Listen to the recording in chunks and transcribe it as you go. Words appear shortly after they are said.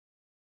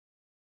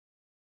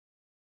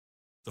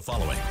The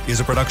following is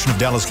a production of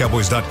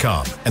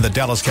DallasCowboys.com and the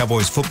Dallas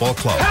Cowboys Football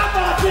Club.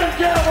 How about them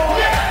Cowboys?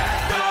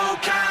 Yeah! Go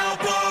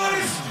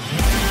Cowboys!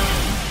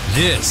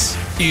 This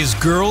is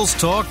Girls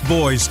Talk,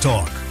 Boys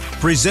Talk,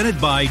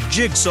 presented by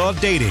Jigsaw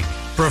Dating,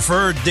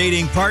 preferred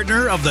dating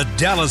partner of the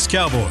Dallas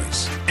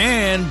Cowboys,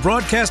 and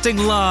broadcasting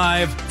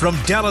live from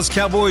Dallas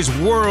Cowboys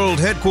World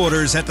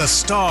Headquarters at the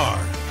Star.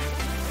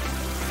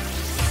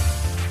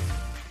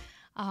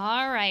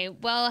 All right.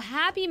 Well,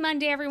 happy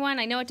Monday, everyone.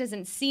 I know it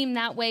doesn't seem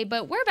that way,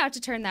 but we're about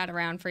to turn that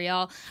around for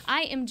y'all.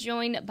 I am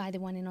joined by the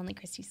one and only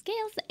Christy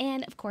Scales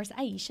and, of course,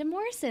 Aisha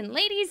Morrison.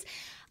 Ladies,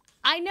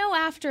 I know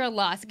after a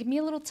loss, it can be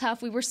a little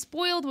tough. We were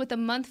spoiled with a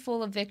month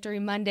full of Victory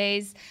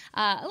Mondays.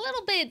 A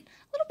little bit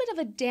of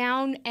a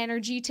down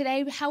energy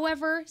today.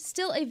 However,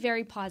 still a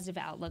very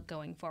positive outlook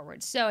going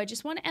forward. So I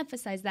just want to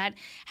emphasize that.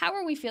 How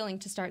are we feeling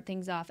to start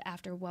things off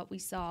after what we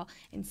saw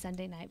in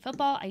Sunday Night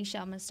Football? Aisha,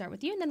 I'm going to start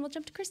with you, and then we'll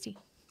jump to Christy.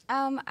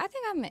 I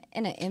think I'm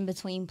in an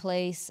in-between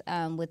place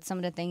with some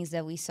of the things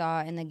that we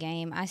saw in the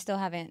game. I still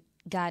haven't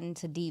gotten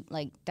to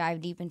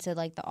dive deep into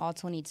the all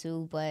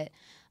 22, but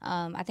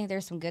I think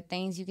there's some good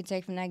things you can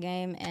take from that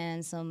game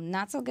and some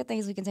not so good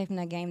things we can take from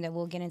that game that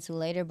we'll get into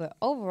later. But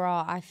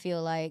overall, I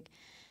feel like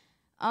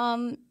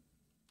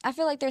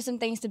there's some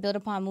things to build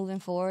upon moving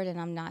forward, and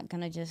I'm not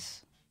gonna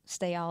just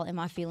stay all in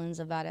my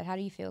feelings about it. How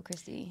do you feel,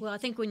 Christy? Well, I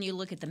think when you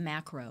look at the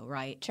macro,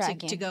 right,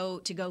 to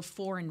go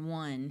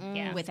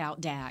 4-1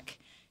 without Dak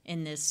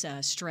in this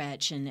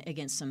stretch and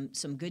against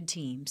some good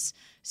teams.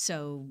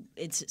 So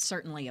it's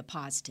certainly a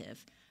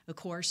positive. Of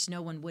course,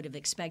 no one would have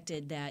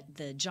expected that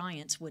the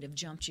Giants would have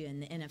jumped you in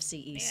the NFC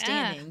East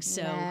standings.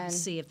 So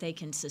see if they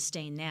can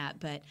sustain that.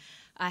 But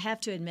I have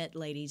to admit,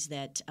 ladies,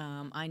 that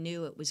I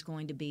knew it was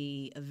going to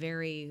be a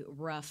very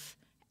rough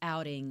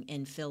outing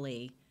in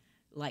Philly,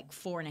 like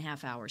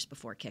 4.5 hours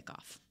before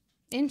kickoff.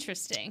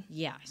 Interesting.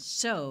 Yeah.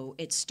 So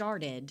it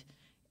started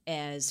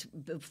as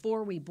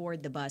before we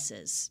board the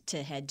buses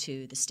to head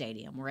to the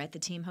stadium. We're at the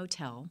team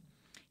hotel,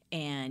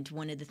 and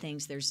one of the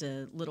things, there's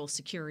a little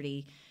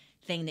security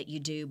thing that you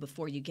do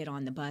before you get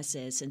on the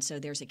buses, and so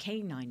there's a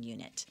K-9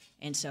 unit.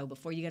 And so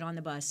before you get on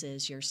the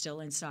buses, you're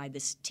still inside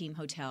this team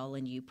hotel,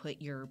 and you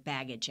put your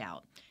baggage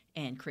out.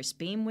 And Chris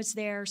Beam was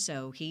there,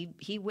 so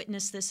he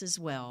witnessed this as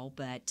well.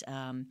 But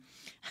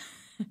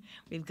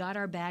we've got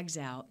our bags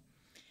out,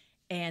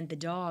 and the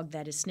dog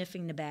that is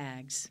sniffing the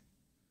bags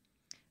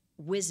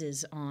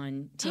whizzes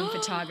on team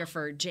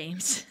photographer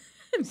James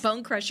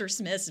Bone Crusher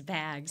Smith's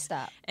bags.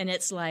 Stop. And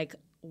it's like,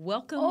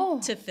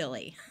 welcome to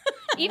Philly.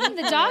 Even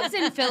the dogs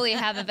in Philly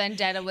have a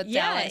vendetta with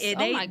Dallas.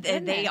 My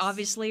goodness. They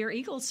obviously are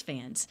Eagles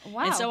fans.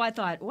 Wow. And so I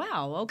thought,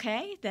 wow,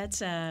 okay,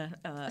 that's a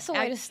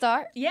way to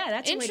start. Yeah,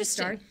 that's a way to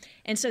start.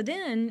 And so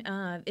then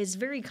it's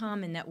very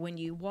common that when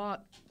you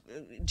walk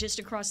just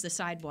across the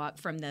sidewalk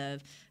from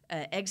the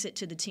exit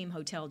to the team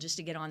hotel just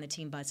to get on the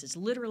team buses,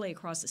 literally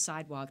across the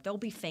sidewalk, there'll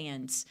be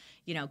fans,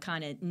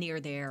 kind of near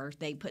there.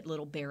 They put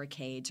little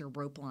barricades or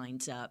rope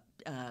lines up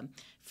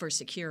for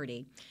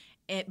security.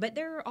 But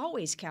there are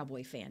always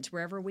Cowboy fans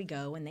wherever we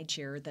go, and they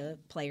cheer the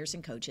players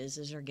and coaches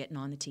as they're getting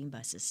on the team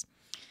buses.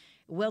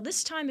 Well,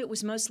 this time it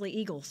was mostly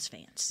Eagles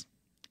fans.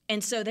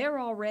 And so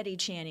they're already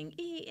chanting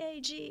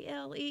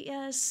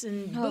E-A-G-L-E-S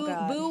and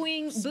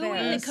booing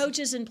the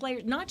coaches and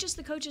players, not just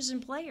the coaches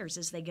and players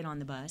as they get on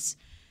the bus,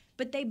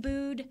 but they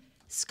booed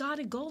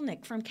Scotty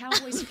Golnick from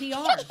Cowboys PR.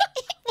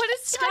 What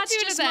is Scott's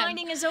do just to them?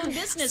 minding his own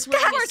business.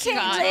 Scott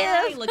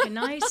looking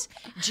nice.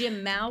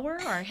 Jim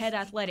Maurer, our head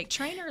athletic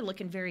trainer,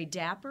 looking very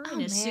dapper in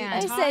his suit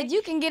and tie. They said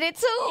you can get it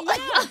too.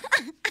 Yeah.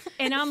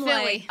 And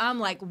I'm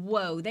like,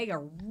 whoa, they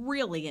are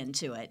really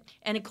into it.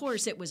 And of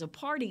course, it was a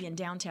party in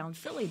downtown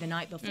Philly the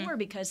night before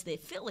because the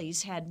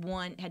Phillies had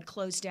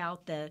closed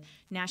out the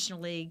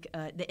National League,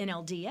 the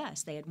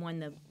NLDS. They had won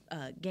the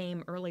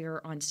game earlier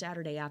on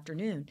Saturday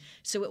afternoon.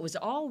 So it was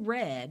all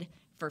red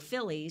for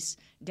Phillies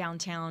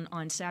downtown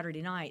on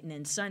Saturday night, and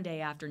then Sunday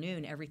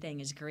afternoon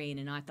everything is green.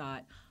 And I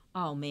thought,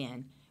 oh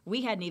man,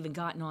 we hadn't even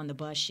gotten on the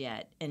bus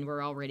yet, and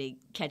we're already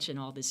catching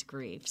all this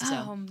grief.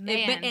 So, oh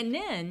man!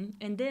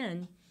 And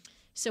then,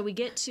 so we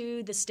get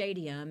to the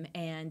stadium,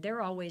 and there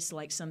are always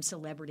like some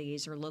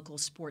celebrities or local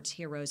sports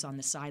heroes on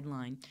the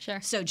sideline.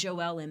 Sure. So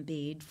Joel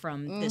Embiid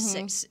from the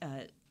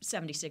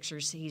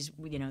 76ers, he's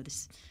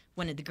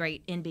one of the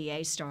great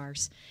NBA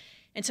stars.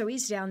 And so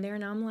he's down there,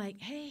 and I'm like,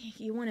 hey,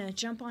 you want to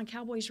jump on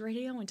Cowboys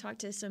radio and talk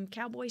to some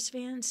Cowboys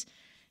fans?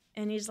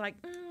 And he's like,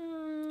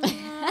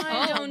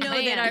 I don't know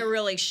that I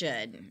really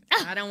should.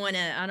 I don't want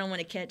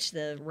to catch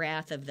the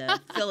wrath of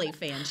the Philly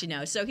fans,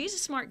 So he's a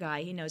smart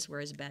guy. He knows where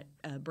his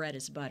bread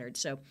is buttered.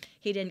 So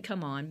he didn't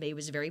come on, but he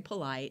was very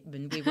polite,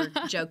 and we were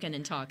joking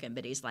and talking.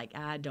 But he's like,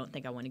 I don't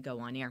think I want to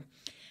go on air.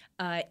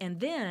 And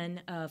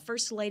then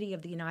First Lady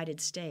of the United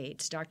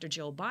States, Dr.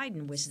 Jill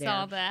Biden, was there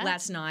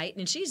last night,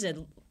 and she's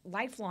a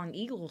lifelong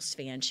Eagles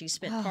fan. She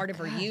spent part of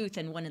her youth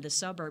in one of the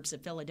suburbs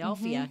of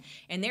Philadelphia,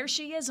 and there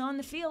she is on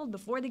the field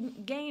before the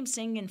game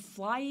singing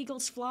 "Fly,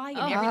 Eagles, Fly,"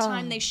 and every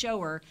time they show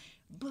her,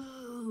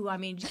 boo. I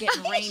mean,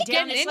 getting rained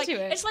down. Getting into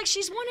it. It's like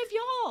she's one of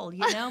y'all,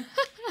 you know.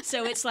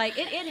 So it's like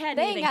it hadn't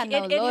They ain't even got no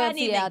it hadn't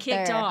loyalty even out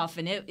kicked there. off,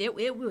 and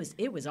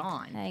it was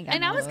on.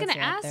 And I was going to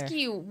ask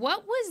you,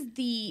 what was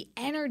the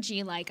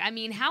energy like? I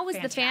mean, how was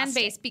the fan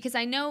Fantastic. base? Because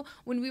I know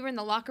when we were in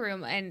the locker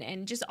room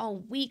and just all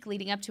week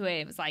leading up to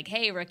it, it was like,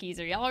 hey, rookies,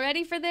 are y'all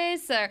ready for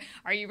this? Or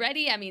are you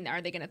ready? I mean,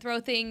 are they going to throw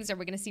things? Are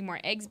we going to see more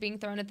eggs being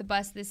thrown at the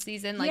bus this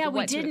season? Like, Yeah,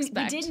 what to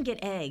expect? we didn't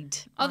get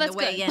egged. Oh, on that's the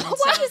way good. in. and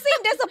Why so you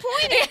seem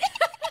disappointed?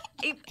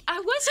 I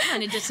was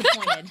kind of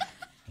disappointed.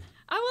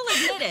 I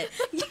will admit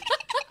it.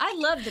 I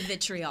love the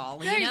vitriol,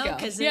 There you know, go.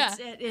 because Yeah.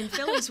 in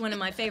Philly's one of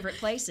my favorite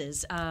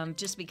places,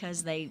 just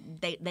because they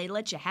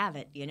let you have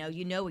it.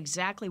 You know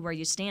exactly where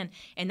you stand,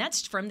 and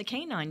that's from the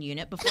canine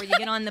unit before you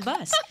get on the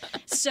bus.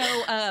 So,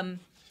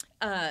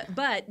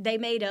 but they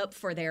made up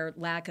for their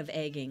lack of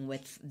egging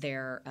with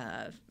their,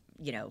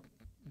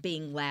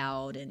 being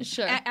loud and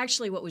Sure.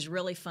 Actually, what was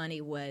really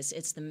funny was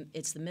it's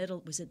the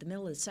middle. Was it the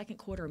middle of the second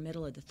quarter or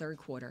middle of the third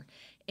quarter?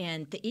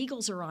 And the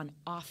Eagles are on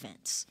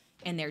offense,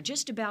 and they're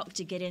just about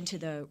to get into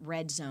the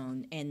red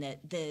zone, and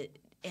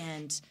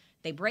and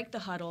they break the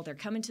huddle. They're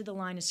coming to the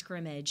line of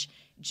scrimmage.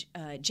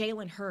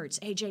 Jalen Hurts,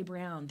 A.J.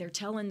 Brown, they're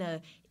telling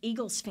the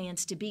Eagles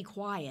fans to be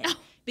quiet.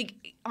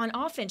 On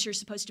offense, you're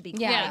supposed to be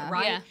quiet, Yeah,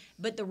 right? yeah.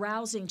 But the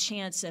rousing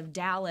chants of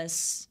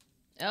Dallas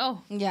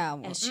Oh, Yeah.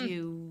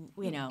 SU,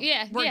 Yeah,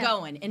 we're yeah.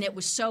 going. And it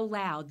was so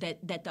loud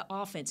that the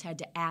offense had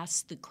to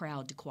ask the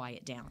crowd to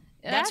quiet down.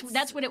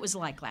 That's what it was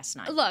like last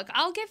night. look,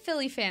 I'll give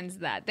Philly fans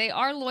that. They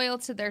are loyal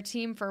to their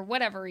team for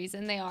whatever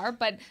reason they are,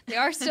 but they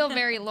are still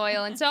very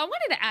loyal. And so I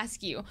wanted to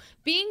ask you,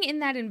 being in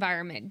that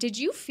environment, did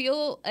you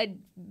feel a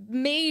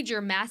major,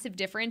 massive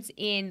difference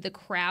in the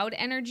crowd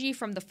energy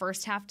from the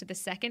first half to the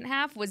second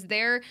half? Was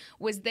there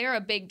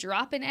a big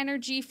drop in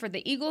energy for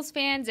the Eagles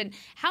fans? And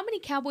how many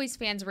Cowboys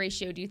fans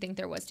ratio do you think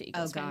there was to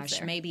Eagles fans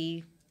there?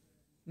 maybe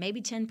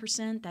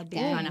 10%. That'd be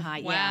Dang. kind of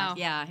high. Wow.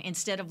 Yeah.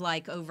 Instead of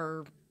like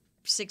over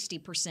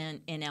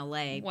 60% in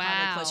LA, Wow.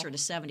 probably closer to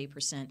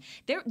 70%.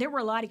 There were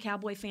a lot of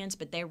Cowboy fans,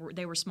 but they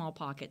were small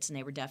pockets, and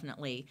they were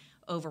definitely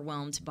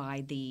overwhelmed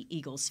by the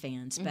Eagles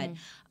fans. But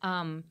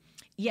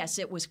yes,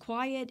 it was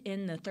quiet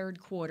in the third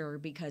quarter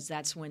because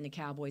that's when the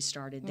Cowboys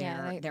started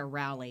their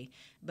rally.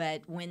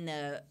 But when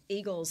the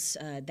Eagles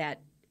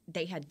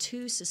they had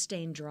two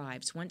sustained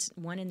drives, one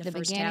in the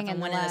first half beginning and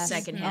and one the in the last.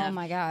 second Oh half.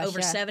 my gosh, Over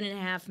yeah.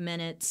 7.5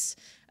 minutes.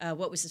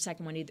 What was the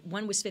second one?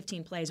 One was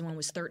 15 plays, and one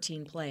was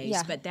 13 plays.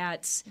 Yeah. But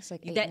that's It's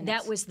like 8 that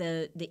minutes. was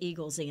the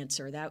Eagles'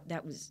 answer.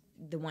 That was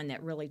the one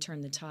that really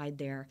turned the tide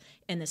there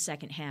in the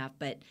second half.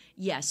 But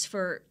yes,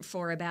 for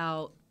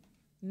about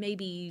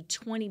maybe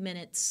 20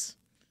 minutes,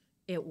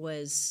 it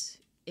was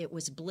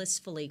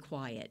blissfully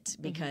quiet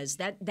because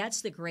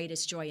that's the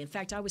greatest joy. In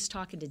fact, I was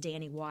talking to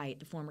Danny White,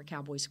 the former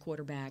Cowboys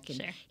quarterback,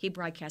 and Sure. he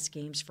broadcasts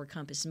games for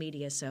Compass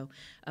Media. So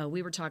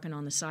we were talking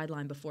on the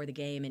sideline before the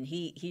game, and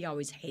he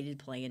always hated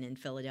playing in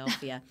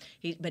Philadelphia.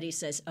 But he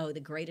says, the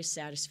greatest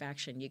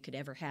satisfaction you could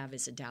ever have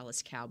as a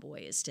Dallas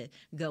Cowboy is to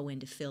go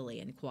into Philly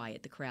and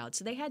quiet the crowd.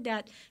 So they had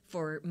that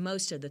for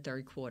most of the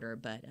third quarter,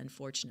 but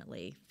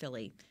unfortunately,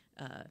 Philly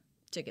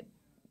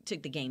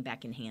took the game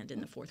back in hand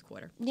in the fourth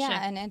quarter. Yeah,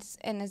 Sure.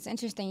 and it's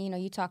interesting.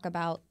 You talk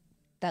about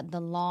that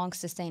the long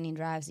sustaining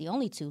drives. The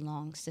only two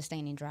long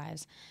sustaining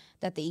drives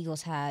that the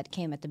Eagles had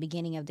came at the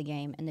beginning of the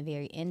game and the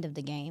very end of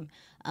the game.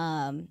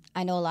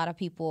 I know a lot of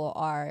people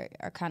are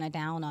kind of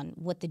down on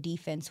what the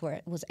defense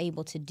was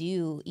able to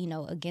do,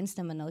 against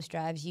them in those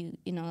drives. A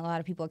lot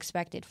of people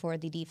expected for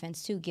the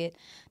defense to get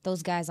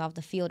those guys off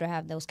the field or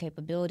have those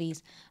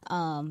capabilities.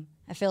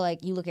 I feel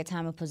like you look at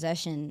time of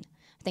possession.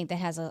 I think that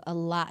has a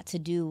lot to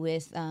do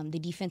with the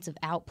defensive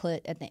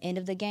output at the end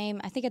of the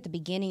game. I think at the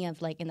beginning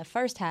of, in the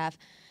first half,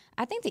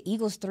 I think the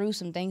Eagles threw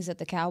some things at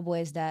the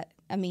Cowboys that,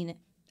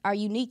 are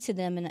unique to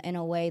them in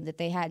a way that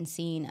they hadn't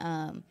seen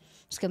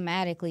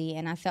schematically.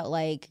 And I felt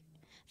like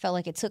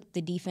it took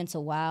the defense a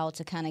while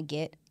to kind of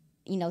get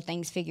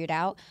things figured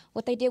out.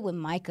 What they did with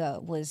Micah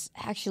was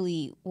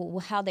actually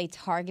how they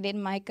targeted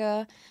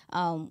Micah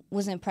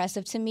was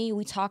impressive to me.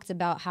 We talked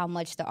about how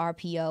much the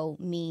RPO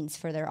means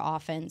for their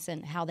offense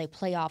and how they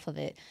play off of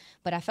it.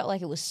 But I felt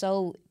like it was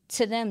so,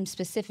 to them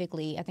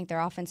specifically, I think their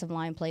offensive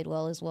line played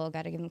well as well.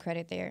 Got to give them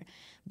credit there.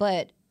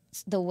 But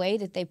the way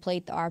that they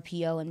played the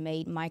RPO and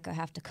made Micah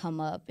have to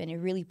come up, and it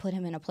really put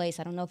him in a place.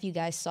 I don't know if you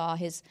guys saw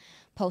his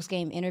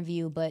post-game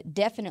interview, but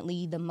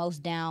definitely the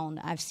most down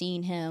I've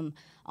seen him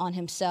on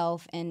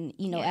himself and,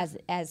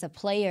 as a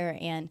player.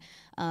 And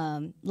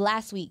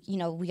last week,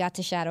 we got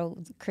to shadow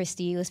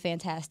Christy. It was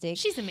fantastic.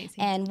 She's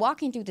amazing. And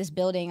walking through this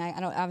building, I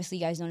don't, obviously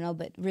you guys don't know,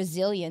 but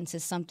resilience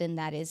is something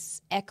that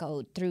is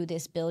echoed through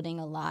this building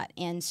a lot.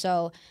 And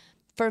so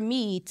for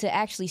me to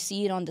actually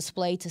see it on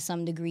display to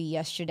some degree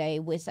yesterday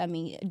with,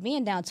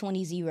 being down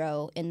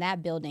 20-0 in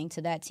that building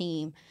to that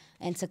team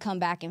and to come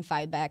back and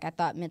fight back, I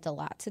thought meant a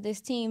lot to this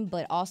team.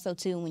 But also,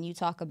 too, when you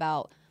talk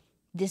about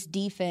this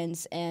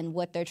defense and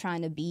what they're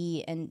trying to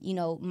be and,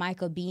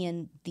 Micah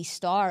being the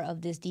star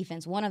of this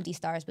defense, one of these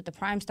stars, but the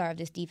prime star of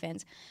this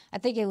defense, I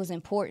think it was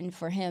important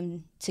for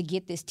him to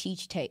get this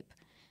teach tape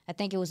I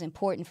think it was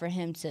important for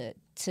him to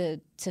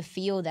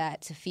feel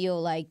that, to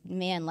feel like,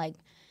 man, like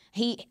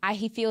he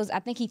feels, I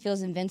think he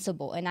feels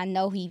invincible, and I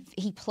know he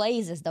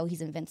plays as though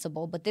he's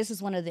invincible, but this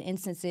is one of the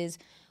instances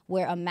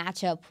where a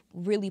matchup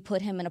really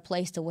put him in a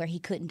place to where he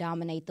couldn't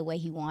dominate the way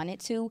he wanted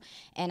to,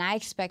 and I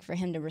expect for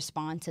him to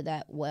respond to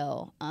that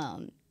well.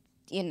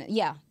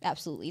 Yeah,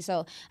 absolutely.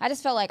 So I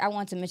just felt like I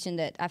wanted to mention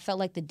that I felt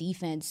like the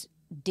defense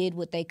did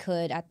what they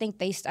could. I think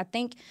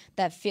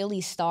that Philly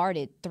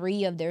started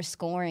 3 of their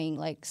scoring.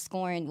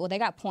 Well, they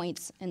got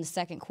points in the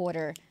second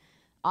quarter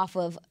off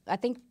of, I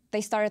think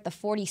they started at the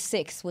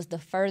 46 was the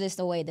furthest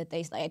away that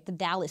they, at the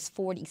Dallas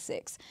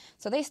 46.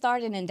 So they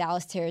started in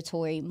Dallas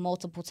territory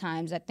multiple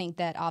times. I think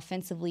that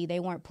offensively they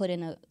weren't put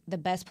in the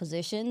best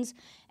positions,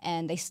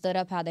 and they stood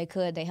up how they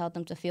could. They held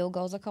them to field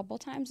goals a couple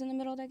times in the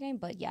middle of that game,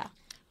 but yeah.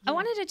 I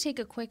wanted to take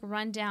a quick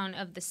rundown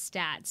of the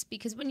stats,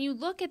 because when you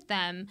look at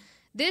them,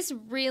 this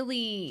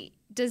really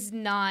does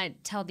not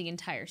tell the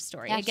entire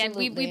story.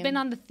 Absolutely. Again, we've been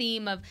on the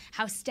theme of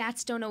how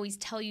stats don't always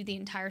tell you the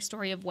entire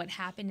story of what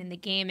happened in the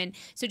game. And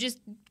so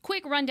just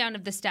quick rundown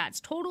of the stats.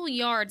 Total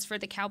yards for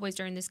the Cowboys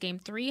during this game,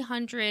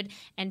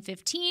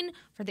 315.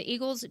 For the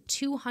Eagles,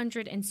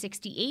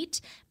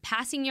 268.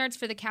 Passing yards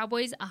for the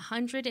Cowboys,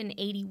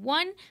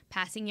 181.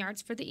 Passing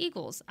yards for the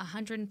Eagles,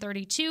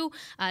 132.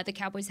 The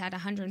Cowboys had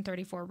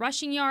 134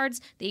 rushing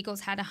yards. The Eagles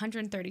had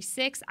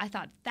 136. I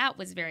thought that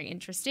was very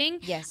interesting.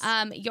 Yes.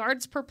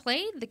 Yards per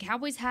play, the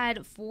Cowboys had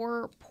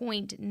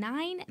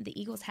 4.9.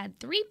 The Eagles had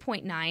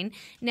 3.9.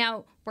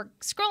 Now, we're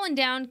scrolling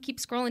down, keep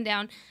scrolling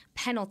down.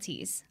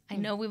 Penalties. I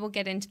know we will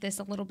get into this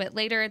a little bit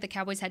later. The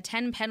Cowboys had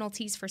 10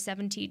 penalties for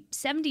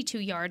 72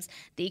 yards.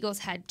 The Eagles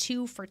had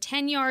 2 for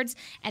 10 yards.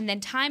 And then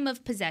time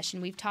of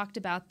possession. We've talked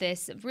about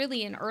this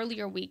really in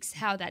earlier weeks,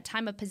 how that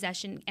time of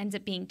possession ends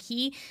up being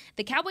key.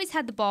 The Cowboys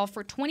had the ball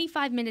for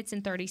 25 minutes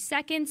and 30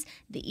 seconds.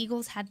 The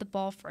Eagles had the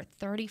ball for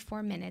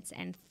 34 minutes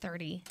and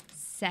 30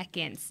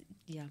 seconds.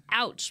 Yeah.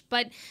 Ouch.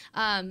 But,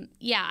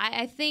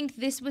 I think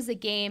this was a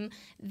game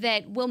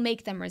that will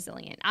make them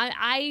resilient.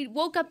 I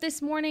woke up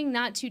this morning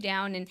not too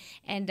down, and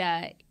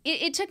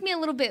it took me a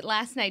little bit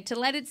last night to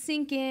let it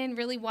sink in,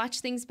 really watch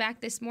things back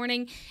this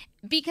morning.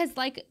 Because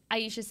like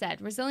Aisha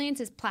said, resilience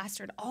is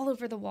plastered all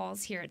over the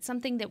walls here. It's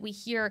something that we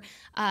hear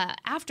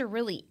after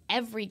really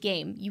every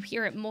game. You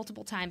hear it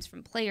multiple times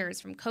from players,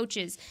 from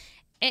coaches.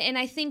 And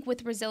I think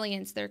with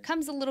resilience, there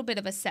comes a little bit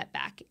of a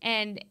setback.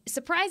 And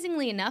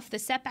surprisingly enough, the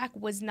setback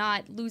was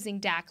not losing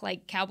Dak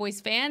like Cowboys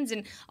fans.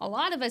 And a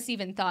lot of us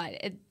even thought,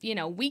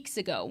 weeks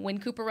ago when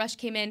Cooper Rush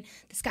came in,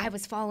 the sky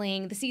was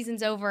falling, the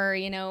season's over,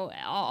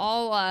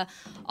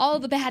 all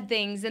the bad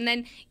things. And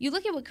then you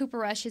look at what Cooper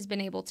Rush has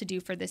been able to do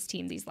for this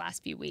team these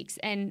last few weeks.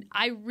 And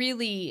I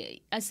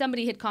really, as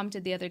somebody had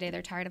commented the other day,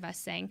 they're tired of us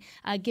saying,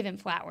 give him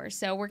flowers.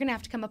 So we're going to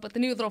have to come up with a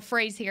new little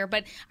phrase here.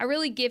 But I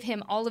really give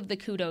him all of the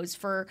kudos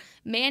for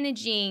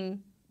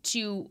managing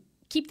to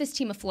keep this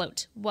team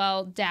afloat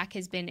while Dak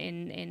has been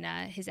in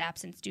his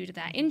absence due to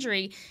that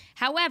injury.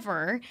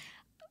 However,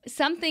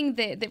 something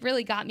that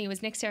really got me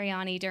was Nick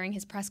Sirianni during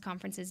his press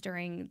conferences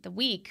during the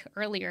week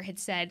earlier had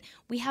said,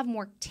 we have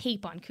more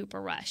tape on Cooper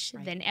Rush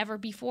than ever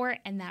before,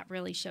 and that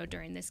really showed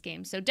during this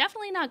game. So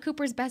definitely not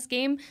Cooper's best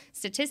game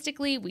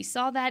statistically. We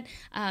saw that.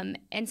 And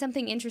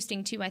something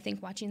interesting, too, I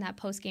think, watching that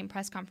post-game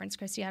press conference,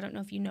 Christy, I don't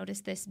know if you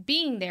noticed this,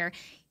 being there,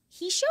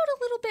 he showed a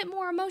little bit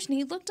more emotion.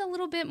 He looked a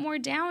little bit more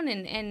down,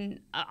 and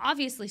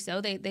obviously so.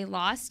 They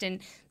lost,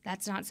 and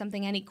that's not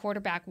something any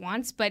quarterback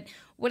wants. But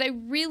what I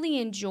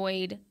really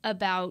enjoyed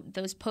about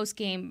those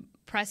post-game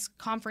press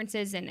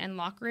conferences and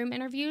locker room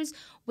interviews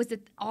was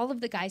that all of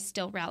the guys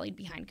still rallied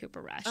behind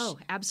Cooper Rush. Oh,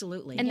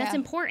 absolutely. And that's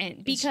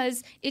important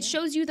because it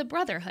shows you the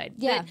brotherhood.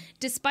 Yeah. That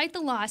despite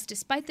the loss,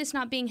 despite this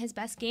not being his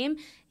best game,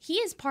 he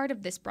is part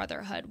of this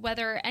brotherhood.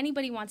 Whether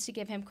anybody wants to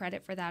give him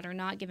credit for that or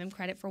not, give him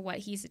credit for what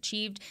he's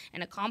achieved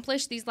and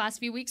accomplished these last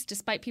few weeks,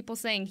 despite people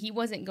saying he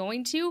wasn't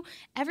going to,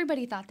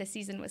 everybody thought this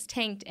season was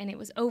tanked and it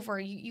was over.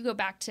 You go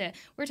back to,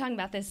 we were talking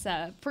about this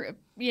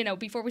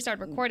before we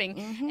started recording.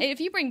 Mm-hmm. If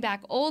you bring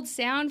back old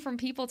sound from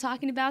people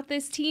talking about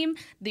this team,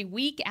 the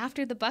week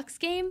after the Bucs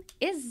game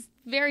is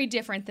very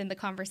different than the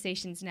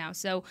conversations now.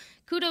 So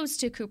kudos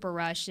to Cooper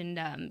Rush. And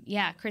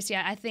Christy,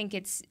 I think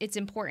it's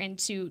important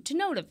to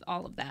note of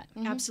all of that.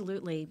 Mm-hmm.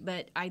 Absolutely.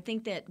 But I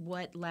think that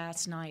what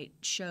last night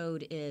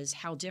showed is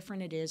how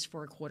different it is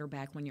for a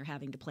quarterback when you're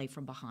having to play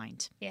from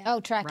behind. Yeah.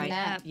 Oh, tracking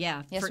that.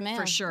 Yeah, yes, ma'am.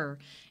 For sure.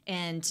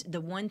 And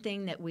the one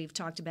thing that we've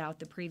talked about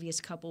the previous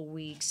couple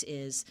weeks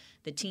is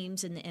the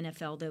teams in the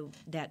NFL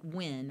that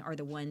win are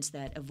the ones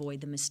that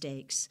avoid the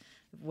mistakes,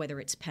 whether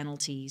it's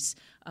penalties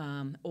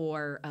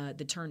or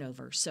the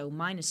turnover. So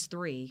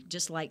 -3,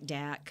 just like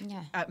Dak.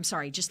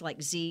 Yeah. Just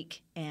like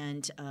Zeke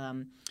and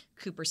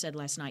Cooper said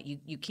last night,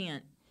 you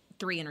can't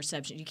 3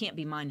 interceptions. You can't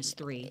be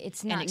 -3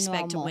 It's and not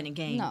expect to normal. win a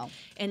game. No.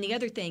 And the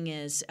other thing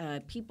is,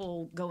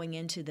 people going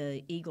into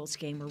the Eagles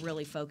game were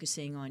really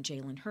focusing on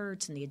Jalen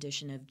Hurts and the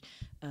addition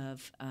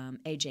of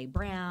A.J.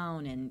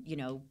 Brown and,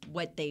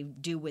 what they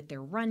do with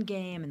their run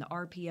game and the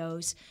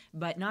RPOs,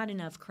 but not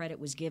enough credit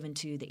was given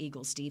to the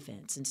Eagles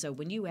defense. And so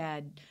when you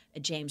add a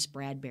James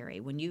Bradbury,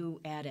 when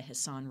you add a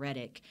Hassan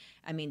Reddick,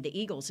 I mean, the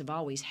Eagles have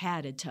always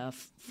had a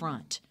tough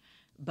front,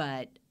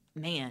 but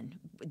man,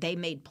 they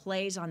made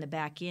plays on the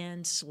back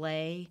end,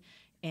 Slay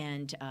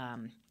and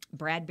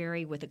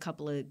Bradbury with a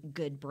couple of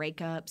good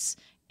breakups,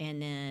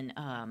 and then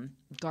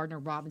Gardner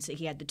Robinson,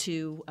 he had the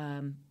two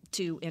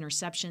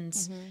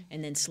interceptions,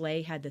 and then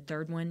Slay had the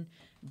third one.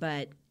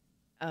 But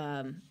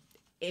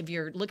if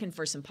you're looking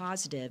for some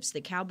positives,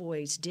 the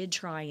Cowboys did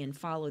try and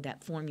follow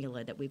that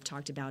formula that we've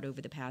talked about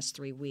over the past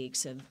 3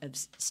 weeks of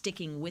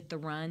sticking with the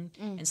run,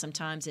 and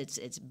sometimes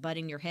it's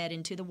butting your head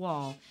into the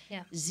wall.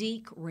 Yeah.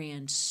 Zeke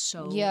ran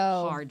so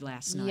Yo, hard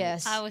last night.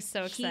 yes. I was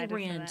so excited He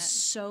ran for that.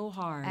 so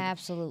hard.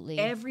 Absolutely.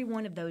 Every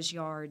one of those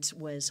yards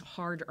was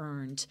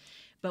hard-earned.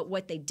 But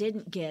what they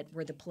didn't get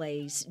were the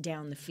plays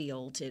down the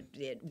field.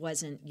 It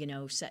wasn't,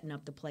 setting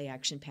up the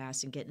play-action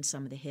pass and getting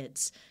some of the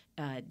hits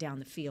down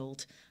the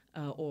field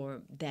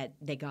or that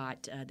they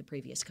got the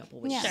previous couple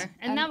weeks. Yeah. Sure,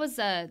 and that was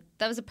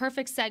a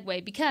perfect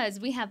segue because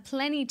we have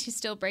plenty to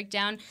still break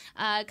down.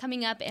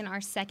 Coming up in our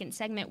second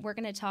segment, we're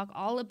going to talk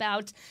all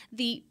about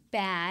the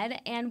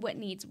bad and what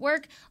needs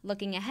work,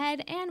 looking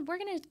ahead, and we're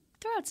going to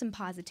throw out some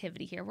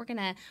positivity here. We're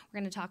gonna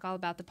talk all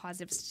about the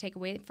positives to take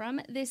away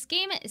from this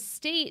game.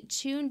 Stay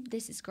tuned.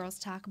 This is Girls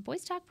Talk,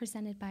 Boys Talk,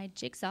 presented by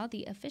Jigsaw,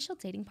 the official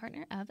dating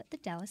partner of the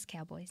Dallas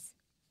Cowboys.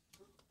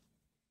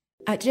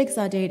 At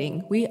Jigsaw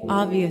Dating, we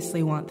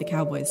obviously want the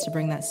Cowboys to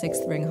bring that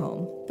 6th ring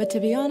home. But to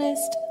be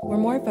honest, we're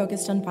more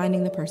focused on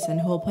finding the person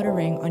who will put a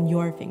ring on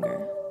your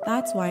finger.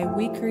 That's why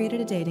we created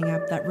a dating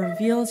app that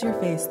reveals your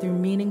face through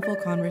meaningful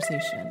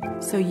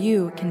conversation, so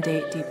you can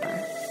date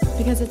deeper.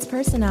 Because it's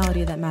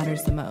personality that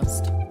matters the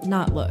most,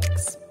 not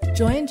looks.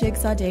 Join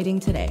Jigsaw Dating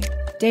today,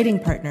 dating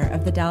partner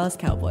of the Dallas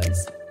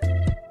Cowboys.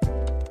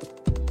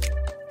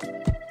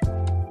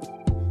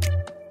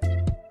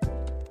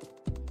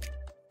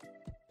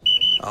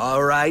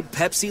 All right,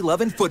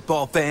 Pepsi-loving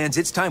football fans,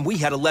 it's time we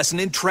had a lesson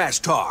in trash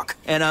talk.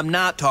 And I'm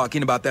not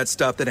talking about that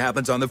stuff that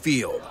happens on the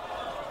field.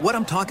 What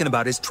I'm talking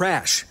about is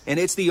trash, and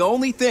it's the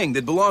only thing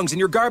that belongs in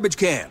your garbage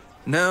can.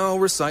 Now,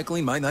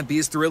 recycling might not be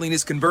as thrilling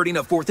as converting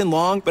a 4th and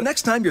long, but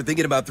next time you're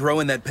thinking about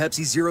throwing that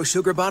Pepsi Zero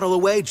Sugar bottle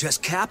away,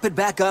 just cap it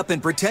back up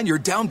and pretend you're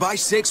down by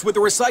 6 with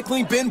the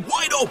recycling bin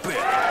wide open.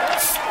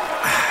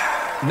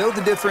 Know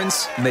the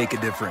difference? Make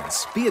a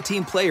difference. Be a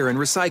team player and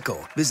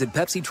recycle. Visit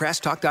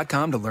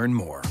PepsiTrashTalk.com to learn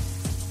more.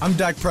 I'm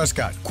Dak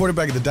Prescott,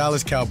 quarterback of the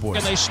Dallas Cowboys.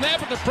 And they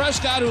snap it to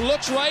Prescott, who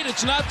looks right.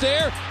 It's not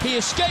there. He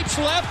escapes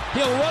left.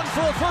 He'll run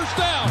for a first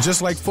down.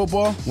 Just like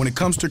football, when it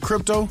comes to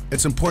crypto,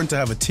 it's important to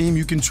have a team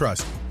you can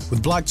trust.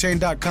 With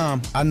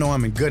Blockchain.com, I know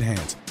I'm in good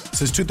hands.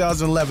 Since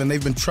 2011,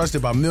 they've been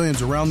trusted by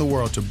millions around the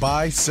world to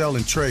buy, sell,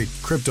 and trade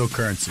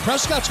cryptocurrency.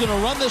 Prescott's going to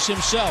run this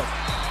himself.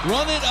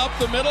 Run it up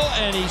the middle,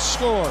 and he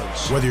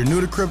scores. Whether you're new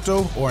to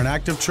crypto or an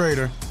active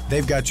trader,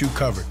 they've got you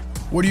covered.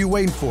 What are you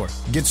waiting for?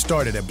 Get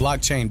started at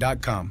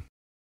Blockchain.com.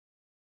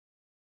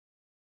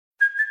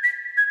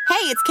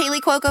 Hey, it's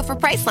Kaylee Cuoco for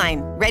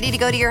Priceline. Ready to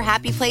go to your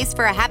happy place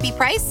for a happy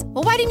price?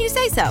 Well, why didn't you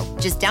say so?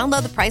 Just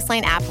download the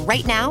Priceline app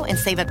right now and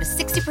save up to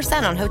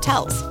 60% on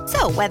hotels.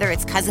 So whether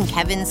it's Cousin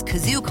Kevin's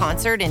Kazoo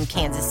Concert in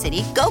Kansas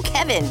City, go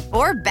Kevin,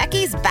 or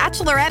Becky's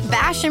Bachelorette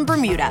Bash in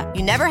Bermuda,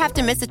 you never have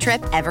to miss a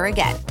trip ever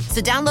again.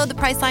 So download the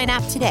Priceline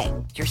app today.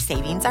 Your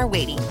savings are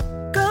waiting.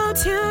 Go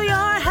to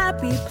your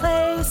happy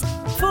place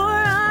for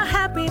a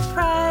happy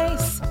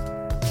price.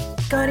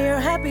 Go to your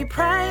happy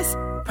price,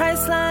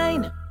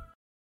 Priceline.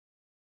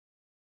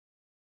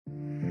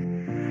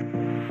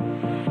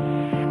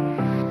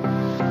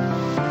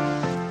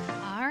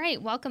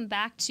 Welcome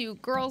back to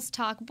Girls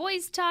Talk,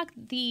 Boys Talk,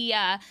 the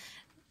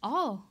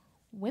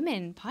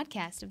all-women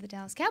podcast of the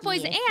Dallas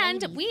Cowboys. Yes,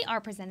 and we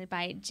are presented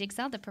by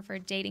Jigsaw, the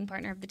preferred dating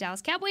partner of the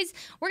Dallas Cowboys.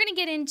 We're going to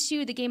get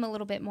into the game a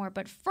little bit more,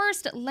 but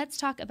first, let's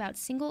talk about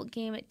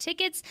single-game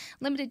tickets.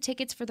 Limited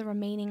tickets for the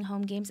remaining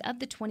home games of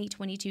the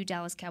 2022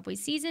 Dallas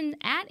Cowboys season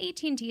at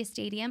AT&T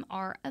Stadium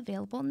are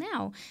available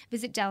now.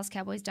 Visit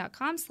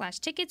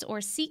DallasCowboys.com/tickets or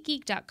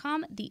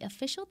SeatGeek.com, the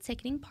official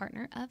ticketing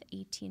partner of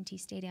AT&T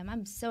Stadium.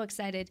 I'm so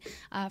excited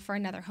for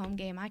another home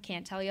game. I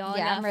can't tell you all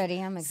enough. I'm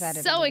ready. I'm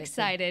excited. So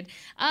excited.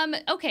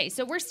 Okay,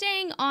 so we're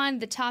staying on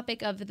the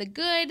topic of the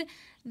good,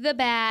 the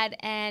bad,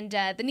 and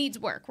the needs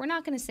work. We're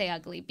not going to say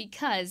ugly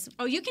because...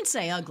 Oh, you can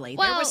say ugly.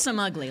 There was some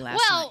ugly last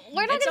night. Well,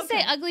 we're not going to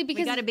say ugly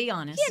because... We got to be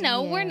honest.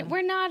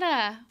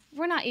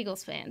 We're not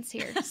Eagles fans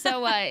here.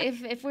 So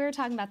if we were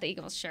talking about the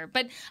Eagles, sure.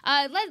 But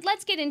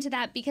let's get into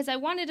that because I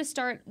wanted to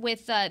start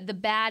with the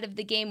bad of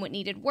the game, what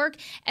needed work.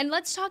 And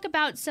let's talk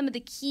about some of the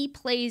key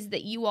plays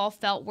that you all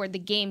felt were the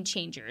game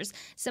changers.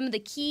 Some of the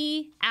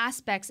key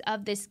aspects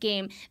of this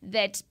game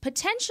that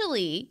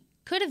potentially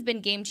could have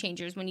been game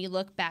changers when you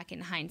look back in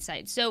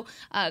hindsight. So,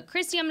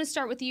 Christy, I'm going to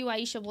start with you.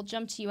 Aisha, we'll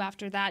jump to you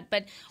after that.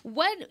 But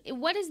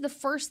what is the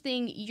first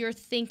thing you're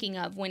thinking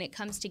of when it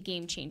comes to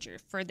game changer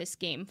for this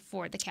game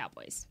for the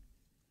Cowboys?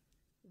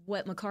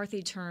 What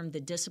McCarthy termed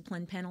the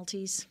discipline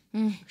penalties,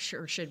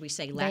 or should we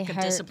say lack of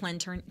discipline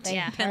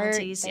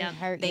penalties?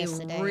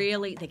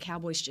 The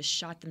Cowboys just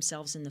shot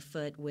themselves in the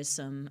foot with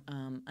some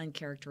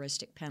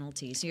uncharacteristic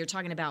penalties. So you're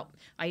talking about,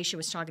 Aisha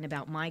was talking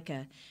about Micah,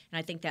 and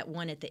I think that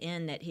one at the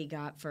end that he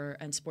got for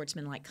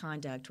unsportsmanlike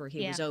conduct where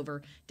he was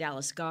over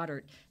Dallas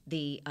Goedert,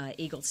 the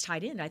Eagles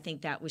tight end, I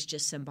think that was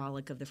just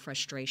symbolic of the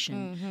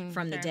frustration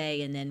from the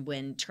day. And then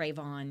when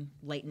Trayvon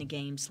late in the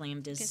game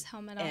slammed his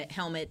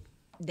helmet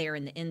there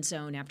in the end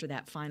zone after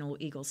that final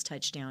Eagles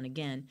touchdown,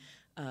 again,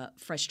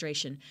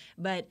 frustration.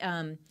 But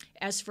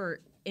as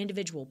for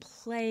individual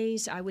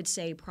plays, I would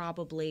say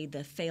probably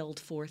the failed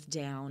fourth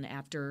down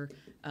after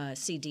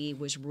CD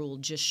was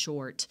ruled just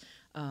short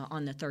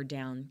on the third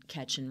down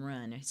catch and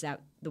run. Is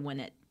that the one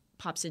that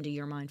pops into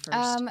your mind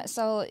first?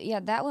 So, yeah,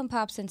 that one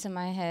pops into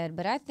my head.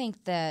 But I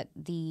think that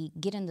the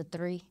getting the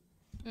 3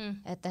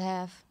 at the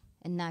half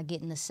and not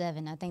getting the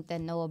 7, I think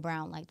that Noah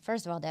Brown,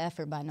 first of all, the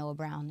effort by Noah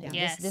Brown.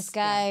 Yes. This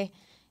guy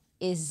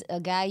is a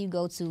guy you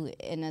go to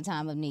in a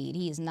time of need.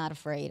 He is not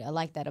afraid. I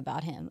like that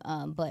about him.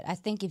 But I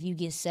think if you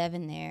get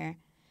 7 there,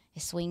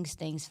 it swings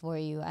things for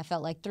you. I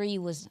felt like 3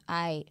 was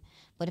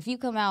but if you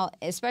come out,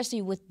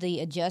 especially with the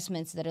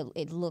adjustments that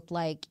it looked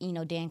like,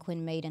 Dan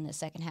Quinn made in the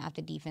second half,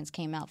 the defense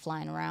came out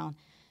flying around,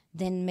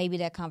 then maybe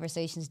that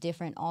conversation is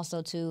different.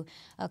 Also, too,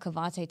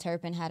 KaVontae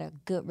Turpin had a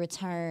good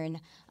return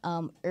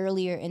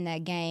earlier in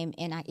that game,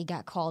 and he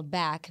got called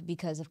back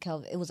because of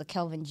it was a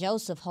Kelvin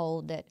Joseph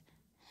hold that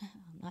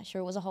not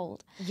sure it was a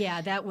hold. Yeah,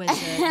 that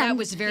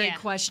was very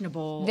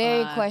questionable.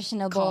 Very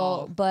questionable.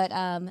 Call. But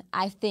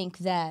I think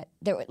that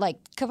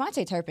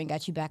KaVontae Turpin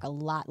got you back a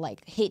lot,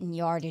 hitting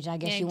yardage, I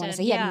guess you want to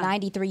say. He had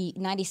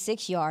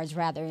 96 yards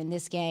rather in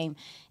this game,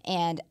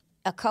 and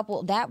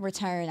that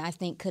return I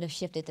think could have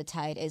shifted the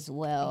tide as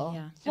well.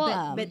 Yeah.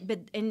 Well, but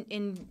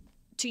in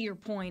to your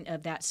point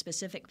of that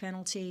specific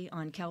penalty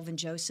on Kelvin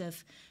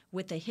Joseph,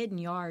 with the hidden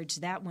yards,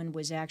 that one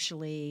was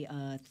actually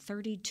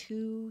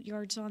 32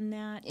 yards on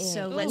that. Yeah.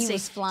 So let's say,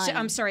 flying.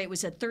 I'm sorry, it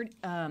was a third.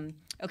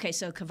 Okay,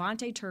 so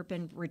KaVontae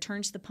Turpin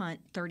returns the punt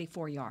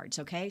 34 yards.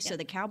 Okay, so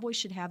the Cowboys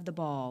should have the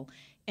ball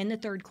in the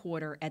third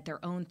quarter at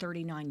their own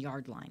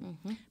 39-yard line,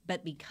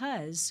 but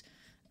because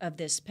of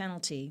this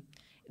penalty,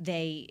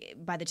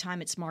 by the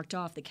time it's marked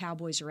off, the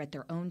Cowboys are at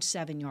their own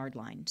 7-yard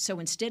line. So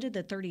instead of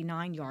the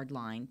 39-yard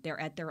line, they're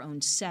at their own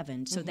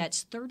 7. So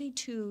that's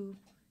 32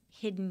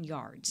 hidden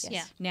yards. Yes.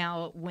 Yeah.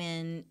 Now,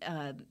 when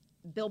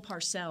Bill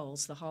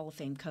Parcells, the Hall of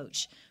Fame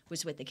coach,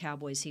 was with the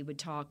Cowboys, he would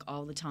talk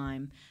all the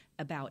time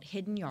about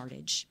hidden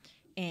yardage,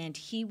 and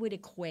he would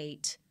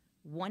equate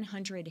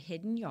 100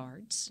 hidden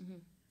yards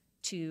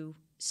to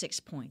 6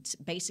 points.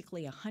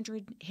 Basically,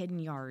 100 hidden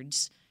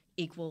yards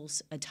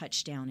equals a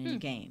touchdown in a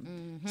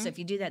game. So if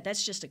you do that,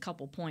 that's just a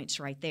couple points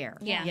right there.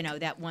 Yeah.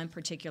 That one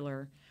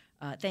particular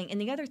thing. And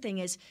the other thing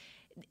is,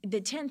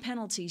 the 10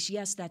 penalties,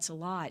 yes, that's a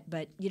lot.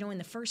 But, in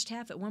the first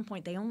half, at one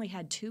point, they only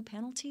had 2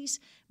 penalties.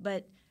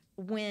 But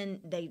when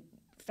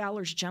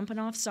Fowler's jumping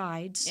off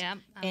sides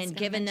and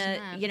given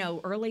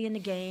early in the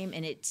game,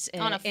 and it's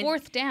on a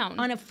fourth down.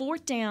 On a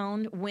fourth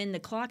down, when the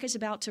clock is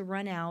about to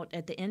run out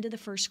at the end of the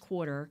first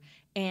quarter,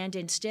 and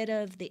instead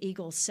of the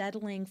Eagles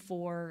settling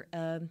for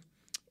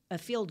a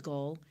field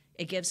goal,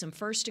 it gives them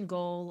 1st and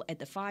goal at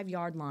the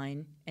 5-yard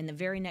line, and the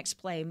very next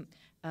play,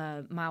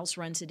 Miles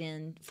runs it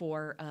in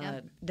for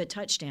the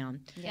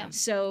touchdown. Yeah.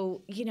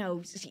 So,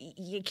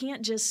 you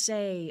can't just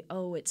say,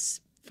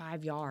 it's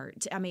 5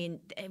 yards. I mean,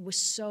 it was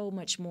so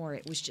much more.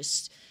 It was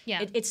just,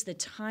 it's the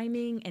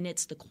timing and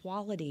it's the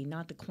quality,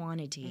 not the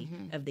quantity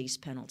of these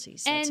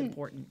penalties. That's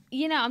important.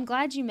 I'm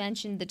glad you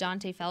mentioned the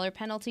Dante Fowler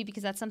penalty,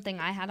 because that's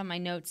something I had on my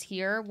notes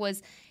here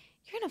was,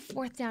 you're in a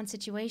fourth down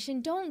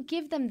situation. Don't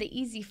give them the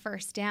easy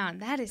first down.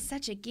 That is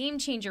such a game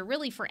changer,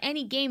 really, for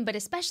any game, but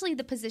especially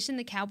the position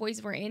the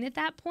Cowboys were in at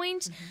that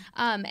point.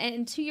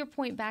 And to your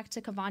point, back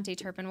to KaVontae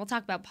Turpin, we'll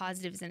talk about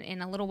positives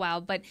in a little while,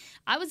 but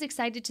I was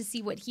excited to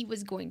see what he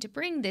was going to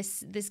bring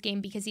this game,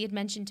 because he had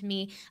mentioned to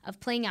me of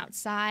playing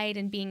outside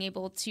and being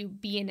able to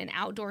be in an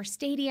outdoor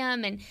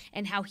stadium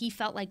and how he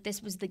felt like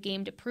this was the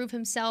game to prove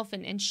himself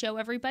and show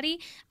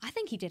everybody. I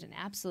think he did an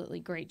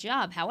absolutely great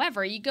job.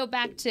 However, you go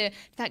back to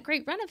that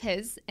great run of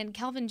his, and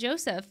Kelvin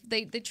Joseph,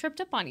 they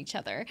tripped up on each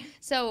other.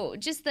 So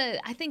just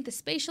I think the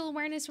spatial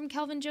awareness from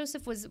Kelvin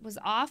Joseph was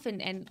off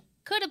and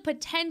could have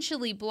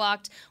potentially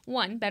blocked,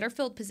 1, better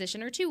field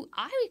position, or 2,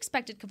 I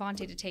expected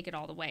KaVontae to take it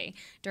all the way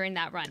during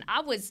that run. I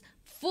was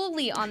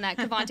fully on that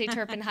KaVontae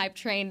Turpin hype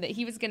train that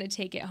he was going to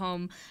take it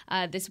home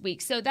this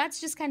week. So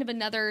that's just kind of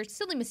another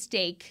silly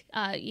mistake,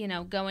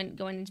 going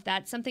into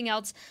that. Something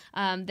else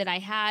that I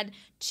had,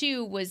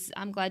 too, was,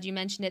 I'm glad you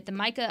mentioned it, the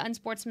Micah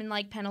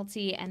unsportsmanlike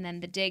penalty and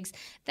then the Diggs.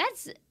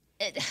 That's...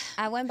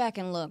 I went back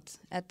and looked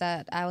at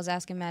that. I was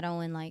asking Matt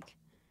Owen,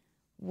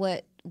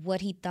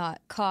 what he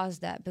thought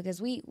caused that, because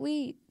we've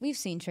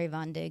seen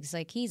Trayvon Diggs,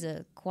 like, he's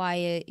a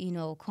quiet,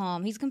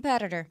 calm, he's a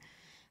competitor,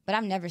 but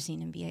I've never seen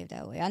him behave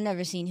that way. I've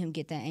never seen him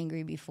get that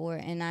angry before,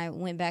 and I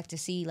went back to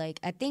see, like,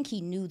 I think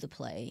he knew the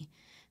play.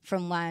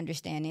 From my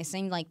understanding, it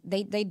seemed like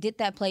they did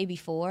that play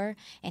before,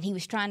 and he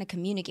was trying to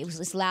communicate.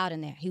 It's loud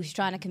in there. He was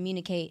trying to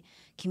communicate.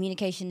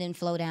 Communication didn't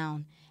flow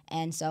down,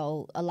 and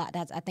so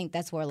I think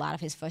that's where a lot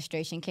of his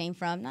frustration came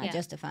from. Not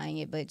justifying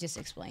it, but just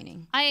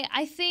explaining.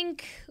 I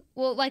think,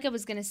 well, like I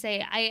was gonna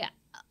say,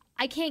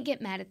 I can't get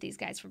mad at these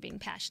guys for being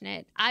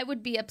passionate. I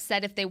would be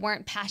upset if they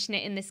weren't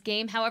passionate in this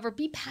game. However,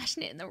 be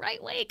passionate in the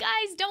right way,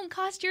 guys. Don't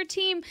cost your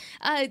team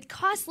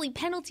costly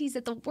penalties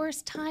at the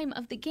worst time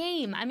of the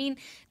game. I mean,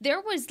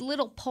 there was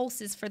little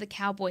pulses for the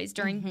Cowboys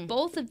during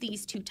both of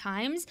these two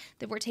times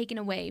that were taken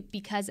away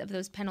because of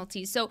those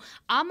penalties. So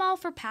I'm all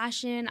for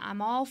passion.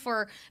 I'm all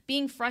for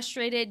being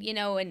frustrated,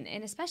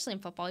 and especially in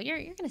football, you're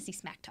going to see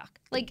smack talk.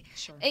 Like,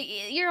 sure.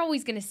 You're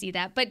always going to see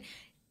that. But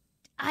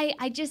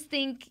I just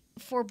think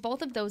for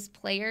both of those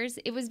players,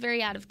 it was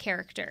very out of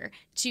character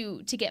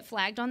to get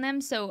flagged on them.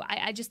 So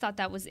I just thought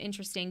that was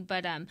interesting.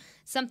 But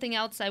something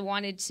else I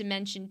wanted to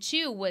mention,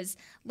 too, was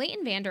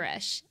Leighton Vander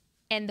Esch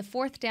and the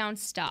fourth down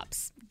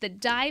stops. The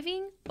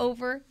diving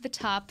over the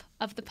top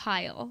of the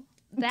pile.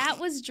 That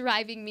was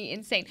driving me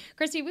insane.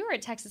 Christy, we were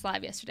at Texas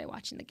Live yesterday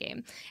watching the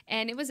game,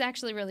 and it was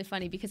actually really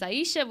funny because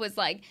Aisha was,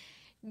 like,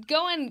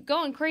 going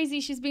crazy.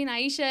 She's being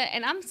Aisha,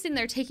 and I'm sitting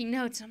there taking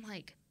notes, and I'm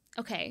like,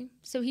 okay,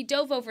 so he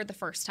dove over the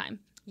first time.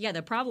 Yeah,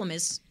 the problem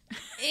is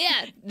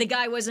the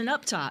guy wasn't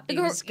up top. He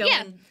was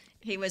going,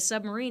 he was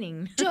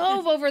submarining.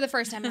 Dove over the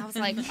first time, and I was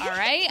like, all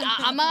right,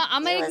 I'm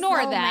going to ignore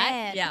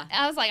that. Yeah.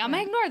 I was like, I'm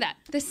going to ignore that.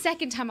 The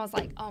second time, I was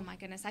like, oh, my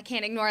goodness, I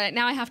can't ignore that.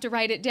 Now I have to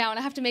write it down.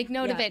 I have to make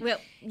note of it. Well,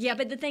 yeah,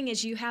 but the thing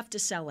is, you have to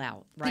sell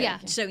out, right? Yeah.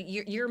 So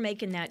you're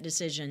making that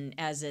decision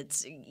as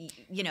it's, And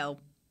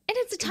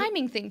it's a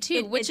timing thing,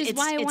 too, which is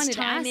why I wanted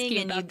to ask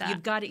you about that.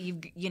 You've got it,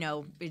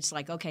 it's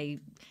like, okay,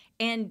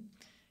 and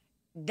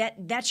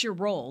that's your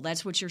role.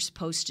 That's what you're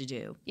supposed to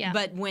do. Yeah.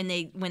 But when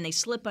they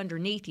slip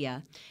underneath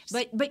you,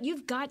 but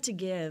you've got to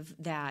give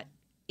that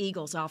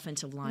Eagles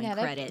offensive line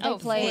credit.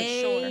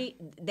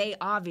 They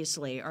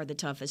obviously are the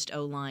toughest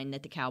O-line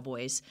that the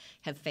Cowboys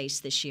have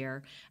faced this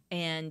year.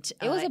 And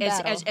it was a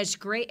battle. As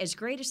great as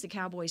the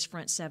Cowboys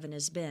front seven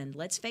has been,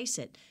 let's face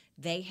it,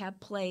 they have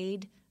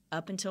played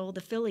up until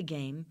the Philly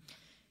game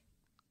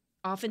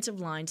offensive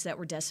lines that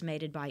were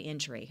decimated by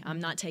injury. I'm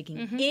not taking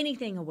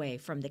anything away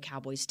from the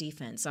Cowboys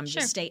defense. I'm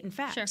just stating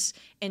facts.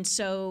 Sure. And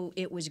so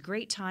it was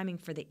great timing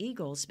for the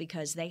Eagles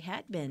because they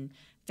had been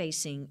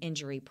facing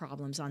injury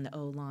problems on the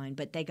O-line,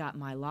 but they got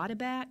Mailata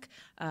back,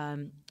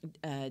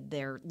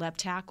 their left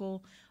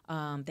tackle.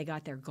 They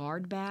got their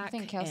guard back. I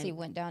think Kelsey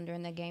went down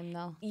during the game,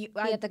 though. He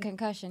had the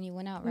concussion. He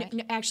went out, right?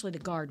 No, actually, the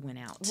guard went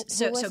out.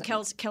 So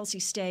Kelsey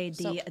stayed.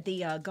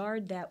 The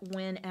guard that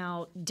went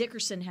out,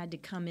 Dickerson had to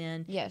come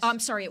in. Yes. I'm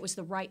sorry, it was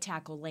the right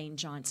tackle, Lane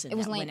Johnson,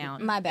 went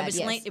out. My bad,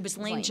 It was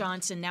Lane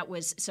Johnson.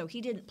 So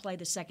he didn't play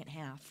the second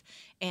half,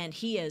 and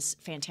he is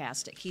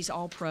fantastic. He's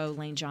all-pro,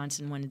 Lane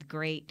Johnson, one of the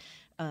great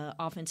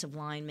offensive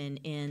linemen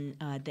in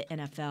the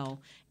NFL.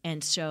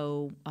 And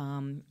so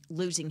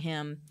losing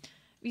him,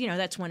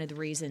 that's one of the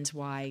reasons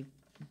why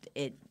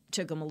it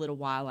took them a little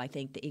while, I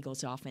think, the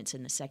Eagles' offense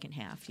in the second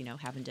half,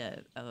 having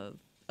to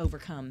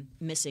overcome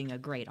missing a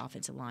great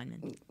offensive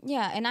lineman.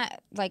 Yeah, and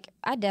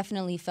I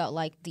definitely felt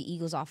like the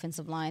Eagles'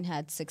 offensive line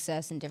had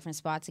success in different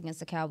spots against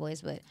the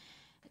Cowboys, but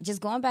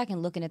just going back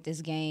and looking at this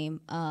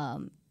game,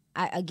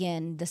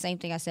 again, the same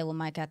thing I said with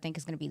Mike, I think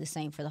is going to be the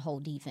same for the whole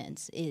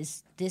defense.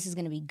 This is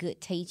going to be good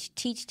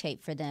teach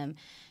tape for them,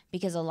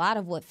 because a lot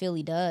of what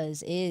Philly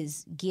does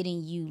is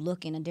getting you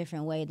looking a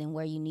different way than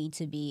where you need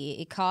to be.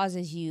 It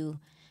causes you,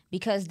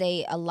 because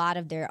a lot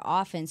of their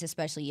offense,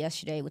 especially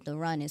yesterday with the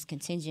run, is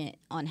contingent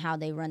on how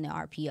they run the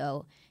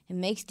RPO. It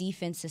makes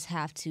defenses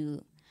have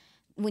to.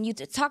 When you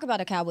talk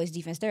about a Cowboys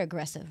defense, they're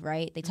aggressive,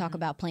 right? They talk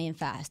about playing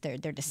fast. They're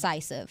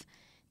decisive.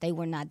 They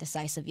were not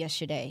decisive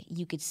yesterday.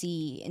 You could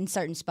see in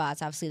certain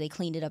spots, obviously they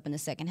cleaned it up in the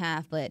second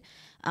half, but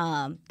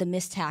the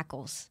missed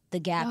tackles, the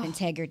gap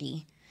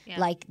integrity,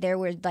 there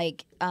were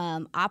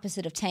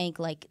opposite of Tank,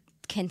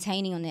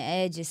 containing on the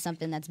edge is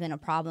something that's been a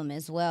problem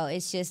as well.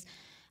 It's just,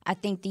 I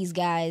think these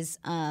guys,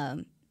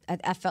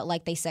 I felt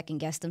like they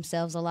second-guessed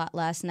themselves a lot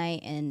last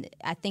night, and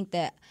I think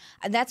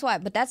that's why.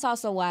 But that's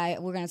also why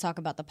we're going to talk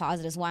about the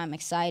positives, why I'm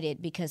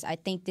excited, because I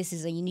think this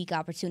is a unique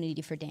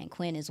opportunity for Dan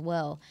Quinn as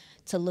well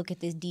to look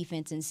at this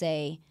defense and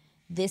say,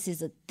 this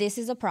is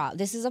a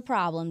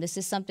problem. This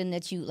is something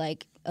that you,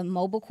 like, a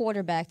mobile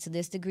quarterback to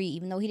this degree,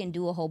 even though he didn't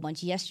do a whole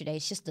bunch yesterday,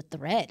 it's just the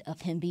threat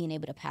of him being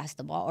able to pass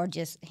the ball or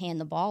just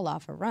hand the ball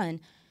off or run.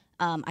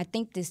 I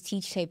think this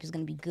teach tape is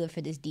going to be good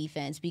for this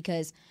defense,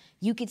 because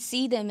you could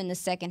see them in the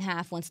second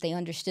half once they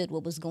understood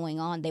what was going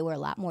on. They were a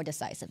lot more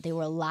decisive. They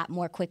were a lot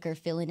more quicker,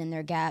 filling in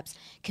their gaps,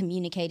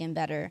 communicating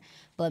better.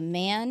 But,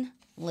 man,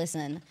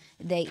 listen,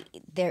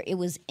 it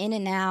was in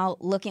and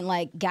out, looking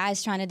like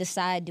guys trying to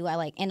decide, do I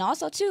like, and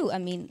also too, I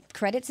mean,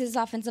 credit to his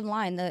offensive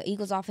line, the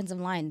Eagles offensive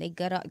line. They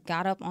got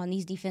up on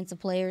these defensive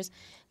players,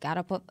 got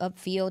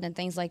upfield and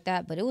things like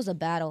that, but it was a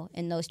battle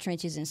in those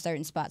trenches in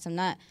certain spots.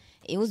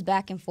 It was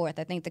back and forth.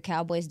 I think the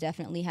Cowboys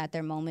definitely had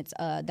their moments.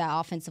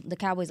 The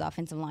Cowboys'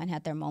 offensive line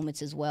had their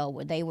moments as well,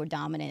 where they were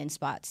dominant in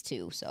spots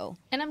too. So,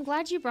 and I'm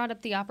glad you brought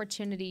up the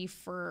opportunity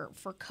for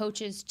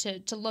coaches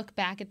to look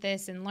back at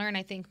this and learn.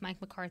 I think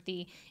Mike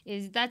McCarthy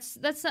that's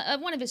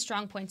one of his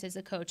strong points as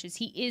a coach is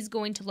he is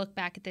going to look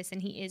back at this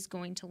and he is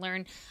going to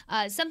learn.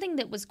 Something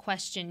that was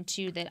questioned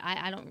too that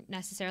I don't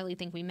necessarily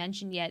think we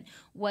mentioned yet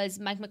was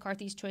Mike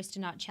McCarthy's choice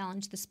to not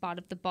challenge the spot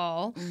of the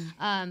ball.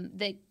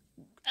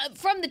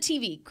 From the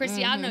TV,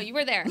 Christy, I don't know, you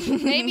were there.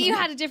 Maybe you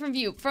had a different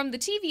view. From the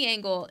TV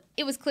angle,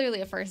 it was clearly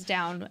a first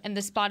down, and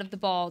the spot of the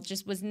ball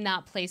just was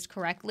not placed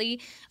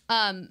correctly.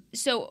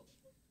 So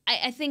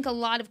I think a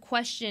lot of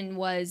question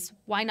was,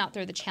 why not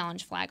throw the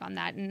challenge flag on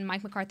that? And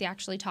Mike McCarthy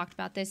actually talked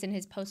about this in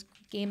his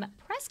post-game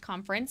press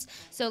conference.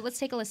 So let's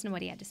take a listen to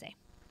what he had to say.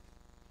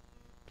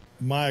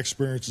 My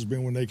experience has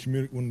been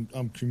when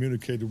I'm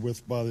communicated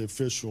with by the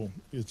official,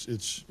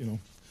 I'm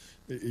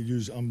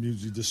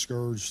usually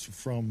discouraged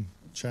from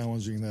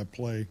challenging that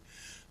play.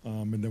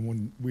 And then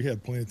when we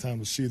had plenty of time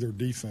to see their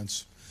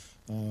defense,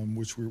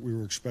 which we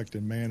were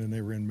expecting man, and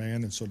they were in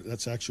man. And so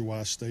that's actually why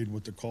I stayed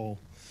with the call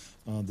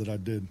that I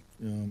did.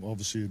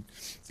 Obviously, it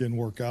didn't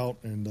work out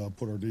and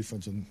put our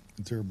defense in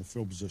terrible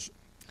field position.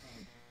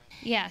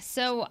 Yeah,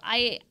 so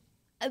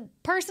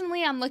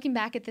personally, I'm looking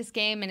back at this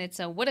game, and it's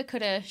a woulda,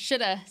 coulda,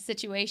 shoulda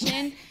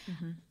situation.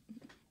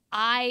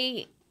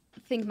 I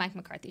think Mike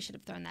McCarthy should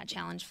have thrown that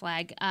challenge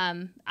flag.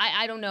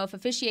 I don't know if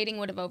officiating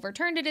would have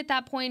overturned it at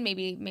that point.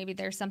 Maybe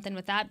there's something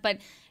with that, but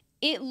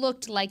it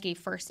looked like a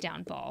first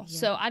down ball. Yeah.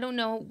 So I don't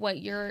know what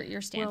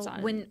your stance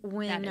on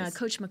when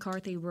Coach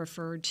McCarthy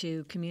referred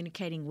to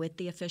communicating with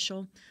the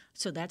official,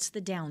 so that's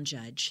the down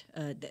judge.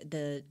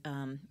 The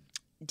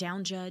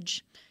down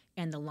judge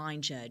and the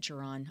line judge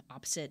are on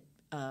opposite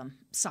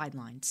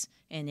sidelines,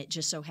 and it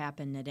just so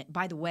happened that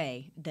by the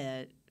way,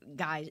 the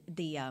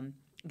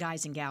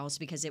guys and gals,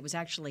 because it was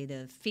actually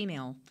the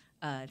female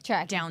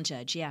down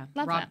judge,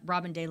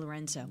 Robin De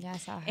Lorenzo. Yeah, I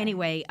saw her.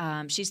 Anyway,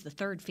 she's the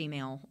third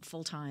female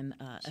full-time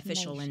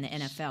official in the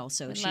NFL,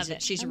 so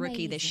she's a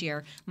rookie this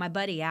year. My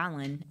buddy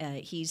Alan,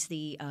 he's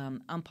the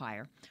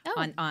umpire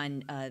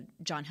on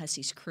John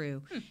Hussey's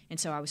crew, and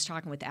so I was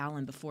talking with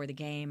Alan before the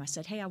game. I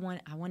said, "Hey, I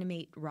want to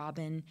meet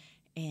Robin,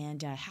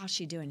 and how's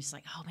she doing?" He's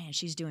like, "Oh man,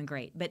 she's doing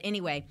great." But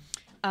anyway,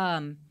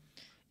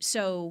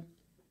 so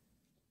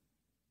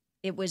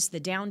it was the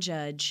down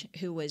judge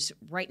who was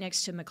right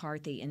next to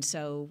McCarthy, and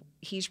so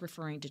he's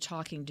referring to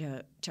talking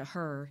to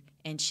her,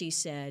 and she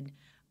said,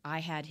 I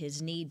had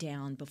his knee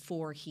down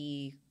before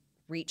he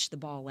reached the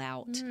ball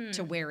out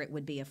to where it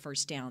would be a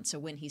first down. So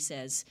when he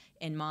says,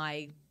 in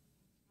my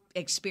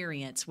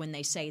experience, when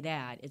they say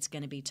that, it's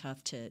going to be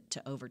tough to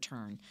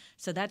overturn.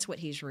 So that's what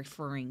he's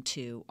referring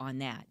to on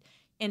that.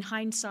 In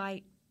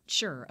hindsight,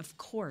 sure, of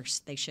course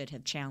they should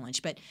have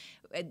challenged. But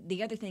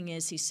the other thing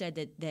is he said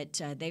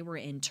that they were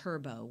in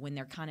turbo when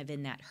they're kind of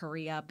in that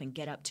hurry up and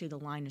get up to the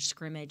line of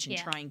scrimmage and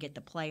try and get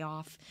the play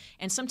off.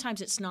 And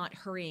sometimes it's not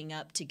hurrying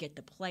up to get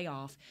the play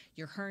off.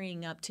 You're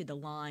hurrying up to the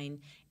line,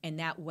 and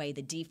that way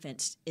the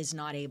defense is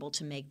not able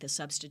to make the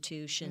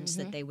substitutions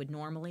that they would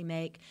normally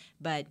make.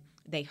 But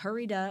they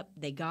hurried up.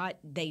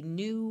 They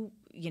knew,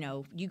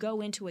 you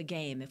go into a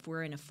game, if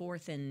we're in a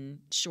 4th and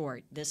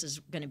short, this is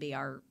going to be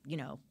our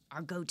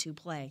go-to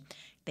play.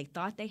 They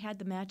thought they had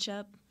the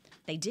matchup.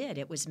 They did.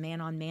 It was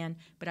man-on-man.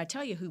 But I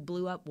tell you who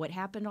blew up what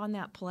happened on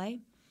that play.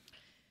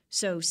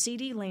 So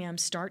CeeDee Lamb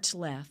starts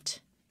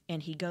left,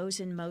 and he goes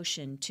in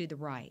motion to the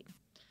right.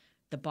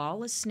 The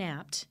ball is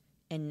snapped,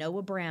 and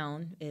Noah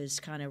Brown is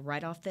kind of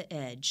right off the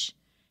edge.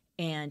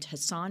 And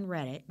Hassan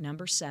Reddick,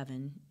 number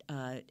 7,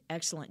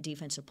 excellent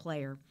defensive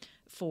player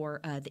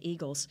for the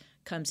Eagles,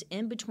 comes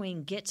in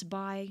between, gets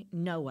by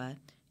Noah,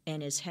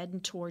 and is heading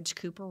towards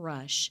Cooper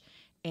Rush.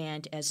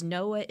 And as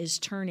Noah is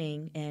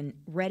turning and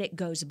Reddick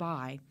goes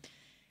by,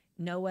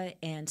 Noah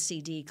and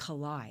CeeDee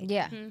collide.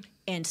 Yeah.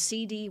 And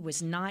CeeDee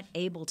was not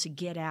able to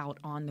get out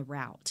on the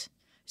route.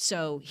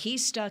 So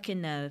he's stuck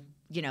in the,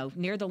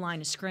 near the line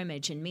of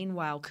scrimmage. And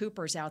meanwhile,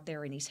 Cooper's out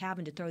there and he's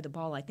having to throw the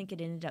ball. I think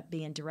it ended up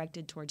being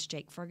directed towards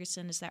Jake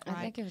Ferguson. Is that right?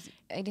 I think it was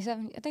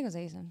 87. I think it was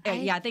 87.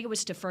 Yeah, I think it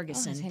was to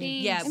Ferguson.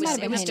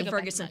 It was to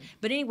Ferguson.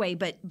 But anyway,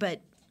 but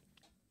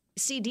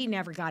CeeDee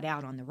never got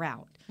out on the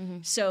route.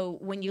 So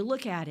when you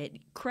look at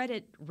it,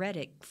 credit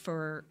Reddick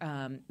for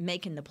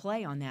making the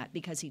play on that,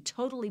 because he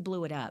totally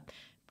blew it up.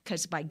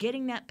 Because by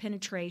getting that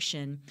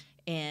penetration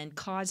and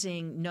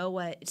causing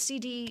Noah,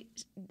 CeeDee,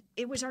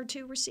 it was our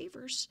 2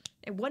 receivers.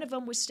 And one of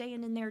them was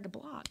staying in there to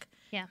block.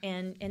 Yeah.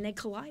 And they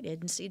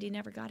collided, and CeeDee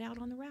never got out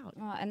on the route.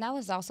 And that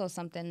was also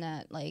something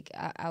that,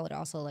 I would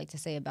also like to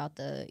say about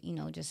the,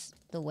 just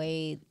the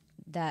way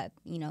that,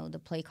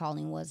 the play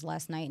calling was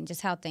last night and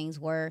just how things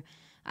were.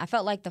 I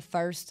felt like the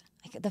first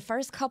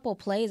couple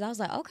plays, I was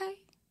like, okay,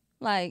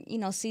 like,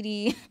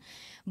 CD.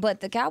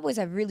 But the Cowboys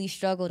have really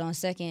struggled on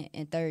second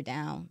and third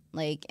down.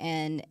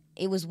 And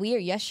it was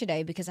weird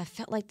yesterday because I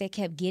felt like they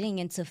kept getting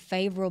into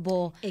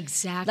favorable.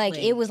 Exactly. Like,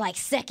 it was like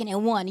 2nd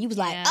and 1. You was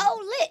like,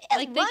 oh, lit.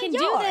 Like, they can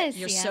do this.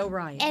 You're so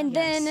right. And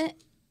then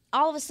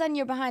all of a sudden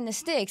you're behind the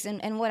sticks.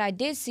 And what I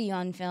did see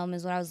on film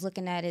is what I was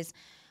looking at is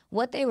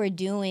what they were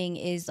doing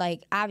is,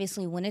 like,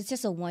 obviously when it's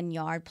just a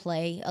 1-yard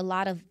play, a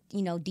lot of,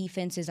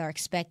 defenses are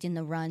expecting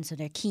the run, so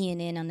they're keying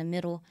in on the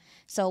middle.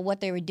 So what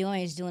they were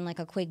doing is doing like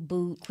a quick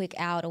boot, quick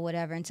out or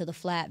whatever into the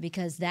flat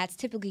because that's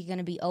typically going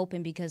to be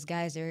open because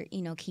guys are,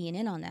 keying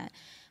in on that.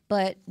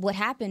 But what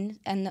happened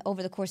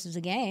over the course of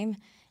the game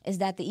is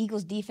that the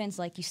Eagles defense,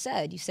 like you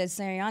said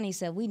Sirianni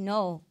said, we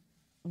know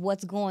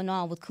what's going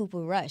on with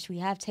Cooper Rush. We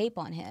have tape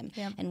on him.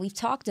 Yep. And we've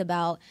talked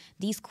about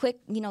these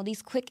quick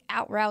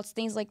out routes,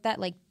 things like that,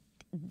 like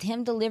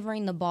him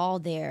delivering the ball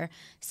there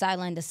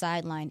sideline to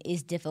sideline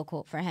is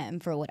difficult for him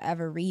for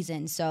whatever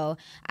reason. So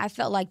I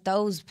felt like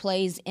those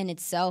plays in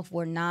itself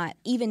were not,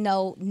 even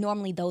though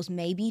normally those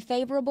may be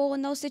favorable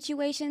in those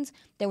situations,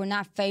 they were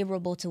not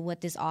favorable to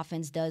what this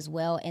offense does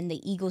well. And the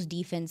Eagles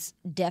defense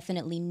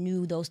definitely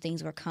knew those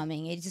things were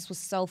coming. It just was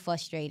so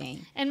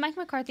frustrating. And Mike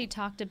McCarthy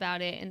talked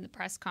about it in the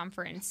press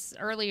conference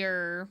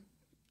earlier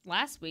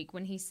last week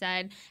when he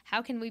said,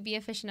 how can we be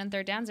efficient on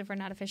third downs if we're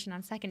not efficient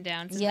on second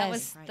downs? And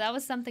that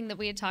was something that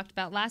we had talked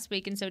about last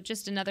week. And so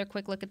just another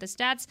quick look at the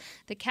stats.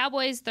 The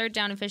Cowboys' third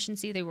down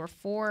efficiency, they were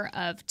 4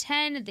 of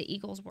 10. The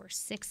Eagles were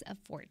 6 of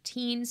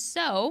 14.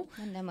 So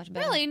not that much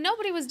better. Really,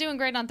 nobody was doing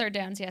great on third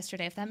downs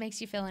yesterday, if that makes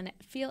you feel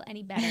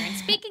any better. And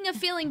speaking of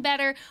feeling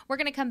better, we're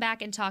going to come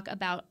back and talk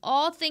about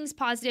all things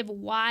positive,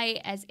 why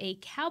as a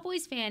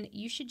Cowboys fan,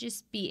 you should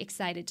just be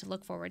excited to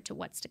look forward to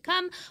what's to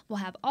come. We'll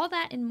have all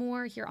that and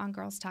more here on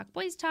Girls Talk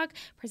Boys Talk,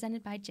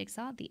 presented by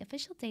Jigsaw, the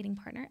official dating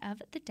partner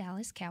of the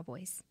Dallas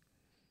Cowboys.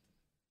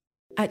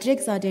 At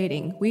Jigsaw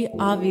Dating, we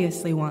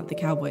obviously want the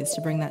Cowboys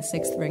to bring that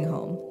 6th ring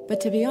home.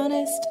 But to be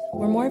honest,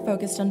 we're more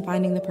focused on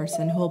finding the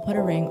person who will put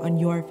a ring on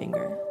your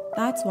finger.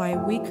 That's why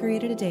we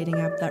created a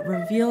dating app that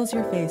reveals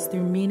your face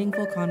through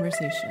meaningful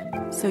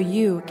conversation, so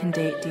you can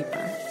date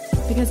deeper.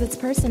 Because it's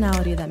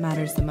personality that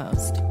matters the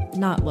most,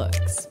 not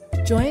looks.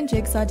 Join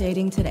Jigsaw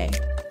Dating today,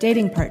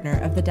 dating partner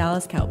of the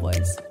Dallas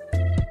Cowboys.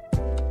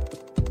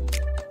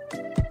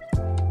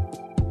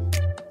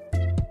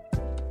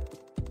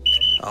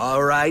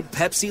 All right,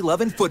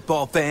 Pepsi-loving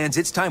football fans,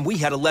 it's time we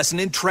had a lesson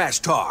in trash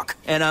talk.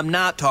 And I'm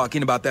not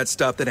talking about that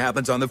stuff that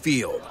happens on the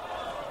field.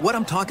 What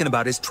I'm talking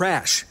about is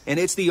trash, and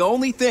it's the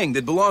only thing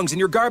that belongs in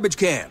your garbage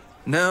can.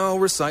 Now,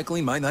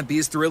 recycling might not be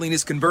as thrilling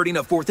as converting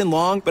a 4th and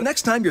long, but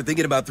next time you're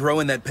thinking about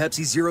throwing that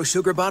Pepsi Zero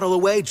Sugar bottle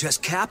away,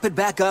 just cap it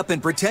back up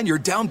and pretend you're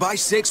down by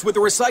 6 with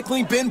the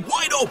recycling bin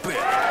wide open.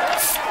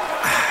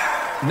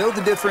 Know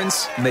the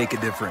difference? Make a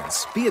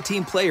difference. Be a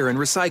team player and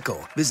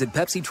recycle. Visit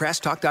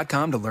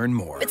PepsiTrashTalk.com to learn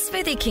more. With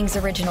Smoothie King's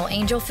original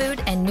Angel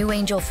Food and new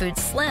Angel Food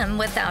Slim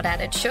without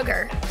added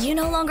sugar, you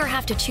no longer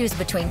have to choose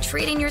between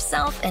treating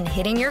yourself and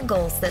hitting your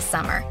goals this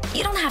summer.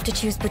 You don't have to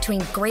choose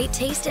between great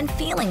taste and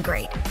feeling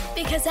great.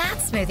 Because at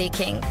Smoothie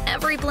King,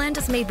 every blend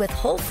is made with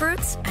whole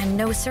fruits and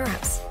no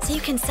syrups, so you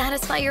can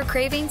satisfy your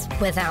cravings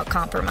without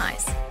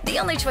compromise. The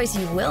only choice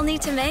you will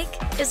need to make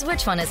is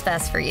which one is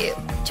best for you.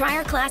 Try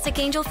our classic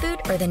Angel Food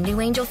or the new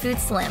Angel Food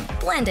Slim,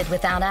 blended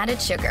without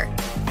added sugar.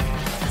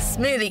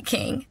 Smoothie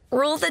King,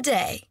 rule the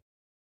day.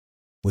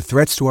 With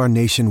threats to our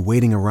nation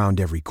waiting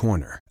around every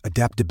corner,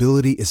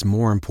 adaptability is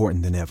more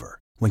important than ever.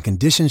 When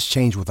conditions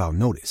change without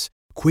notice,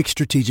 quick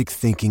strategic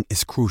thinking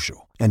is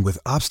crucial. And with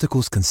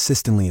obstacles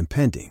consistently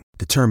impending,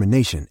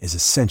 determination is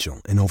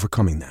essential in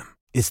overcoming them.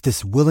 It's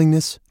this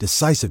willingness,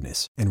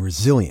 decisiveness, and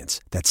resilience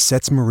that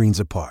sets Marines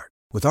apart.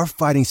 With our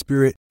fighting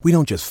spirit, we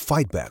don't just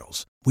fight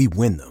battles, we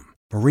win them.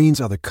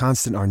 Marines are the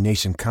constant our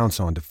nation counts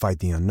on to fight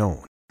the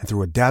unknown. And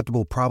through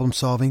adaptable problem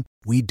solving,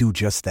 we do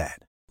just that.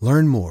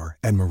 Learn more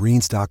at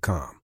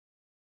Marines.com.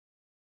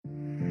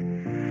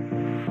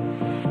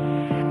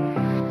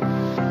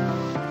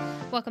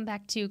 Welcome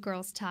back to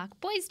Girls Talk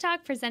Boys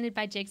Talk, presented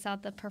by Jigsaw,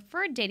 the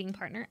preferred dating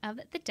partner of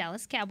the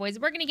Dallas Cowboys.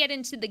 We're going to get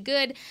into the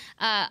good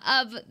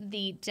of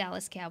the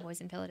Dallas Cowboys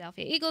and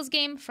Philadelphia Eagles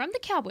game from the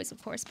Cowboys,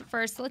 of course. But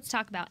first, let's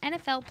talk about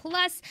NFL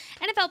Plus.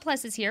 NFL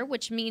Plus is here,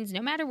 which means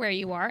no matter where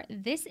you are,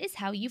 this is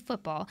how you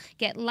football.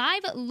 Get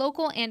live,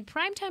 local, and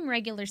primetime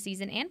regular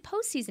season and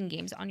postseason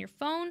games on your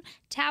phone,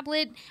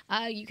 tablet.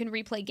 You can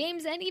replay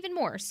games and even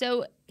more.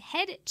 So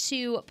head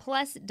to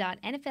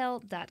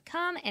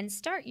plus.nfl.com and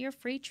start your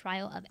free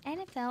trial of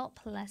NFL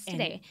Plus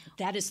today. And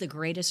that is the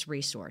greatest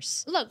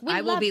resource. Look,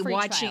 I will be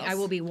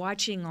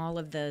watching all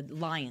of the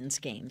Lions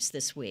games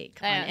this week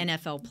on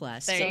NFL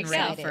Plus,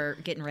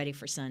 getting ready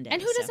for Sunday.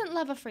 And who doesn't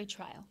love a free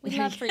trial? We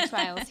love free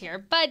trials here.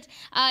 But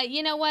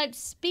you know what?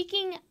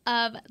 Speaking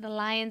of the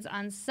Lions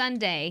on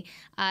Sunday,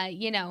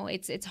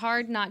 it's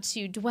hard not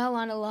to dwell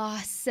on a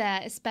loss,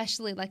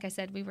 especially, like I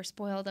said, we were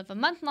spoiled of a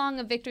month long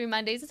of Victory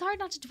Mondays. It's hard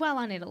not to dwell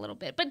on it it a little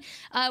bit. But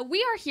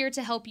we are here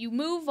to help you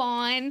move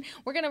on.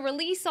 We're going to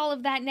release all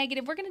of that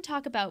negative. We're going to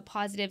talk about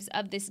positives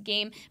of this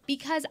game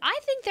because I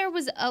think there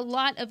was a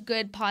lot of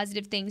good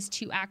positive things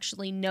to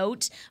actually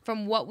note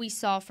from what we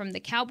saw from the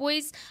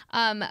Cowboys.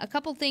 A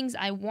couple things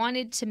I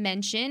wanted to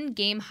mention,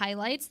 game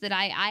highlights that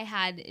I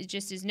had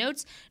just as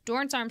notes.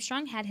 Dorrance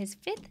Armstrong had his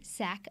 5th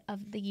sack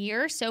of the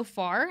year so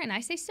far, and I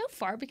say so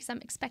far because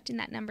I'm expecting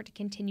that number to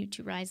continue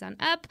to rise on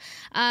up.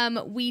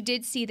 We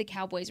did see the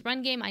Cowboys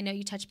run game. I know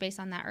you touched base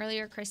on that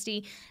earlier,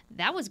 Christy.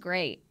 That was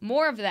great.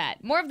 More of that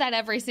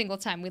every single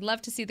time. We'd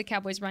love to see the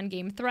Cowboys run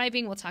game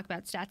thriving. We'll talk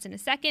about stats in a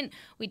second.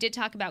 We did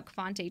talk about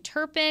Kevontae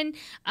Turpin,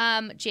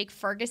 Jake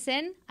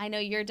Ferguson. I know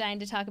you're dying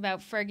to talk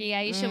about Fergie,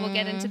 Aisha. We'll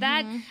get into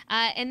that.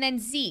 And then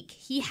Zeke.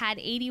 He had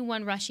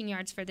 81 rushing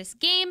yards for this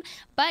game,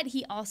 but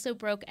he also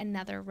broke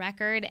another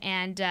record,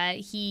 and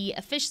he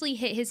officially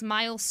hit his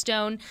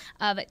milestone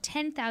of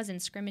 10,000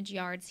 scrimmage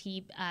yards.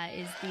 He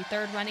is the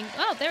third running.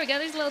 Oh, there we go.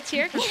 There's a little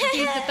cheer.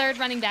 He's the third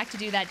running back to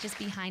do that, just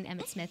behind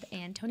Emmitt Smith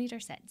and Tony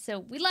Dorsett. So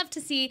we love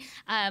to see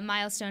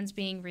milestones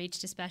being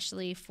reached,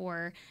 especially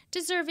for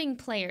deserving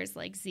players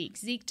like Zeke.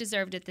 Zeke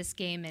deserved it this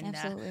game,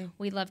 and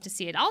we love to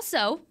see it.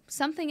 Also,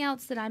 something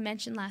else that I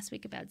mentioned last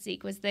week about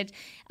Zeke was that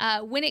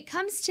when it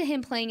comes to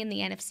him playing in the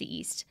NFC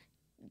East,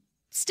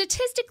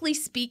 statistically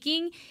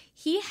speaking,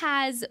 he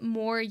has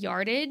more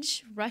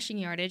yardage, rushing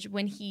yardage,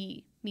 when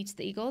he meets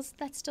the Eagles.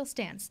 That still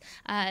stands.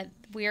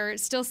 We're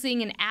still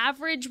seeing an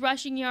average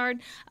rushing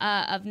yard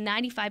of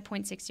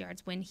 95.6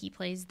 yards when he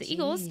plays the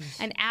Eagles,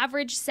 an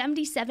average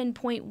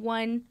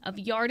 77.1 of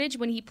yardage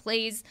when he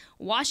plays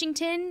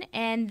Washington,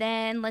 and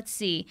then let's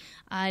see,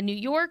 New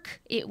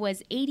York, it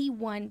was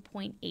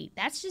 81.8.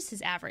 That's just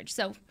his average.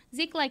 So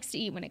Zeke likes to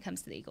eat when it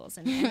comes to the Eagles,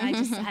 and I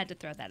just had to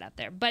throw that out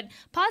there. But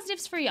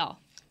positives for y'all.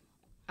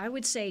 I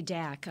would say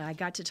Dak. I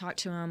got to talk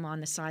to him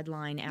on the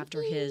sideline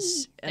after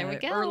his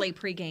early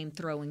pregame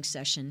throwing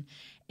session.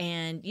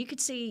 And you could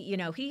see,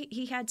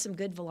 he had some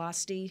good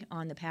velocity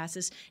on the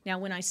passes. Now,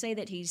 when I say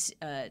that he's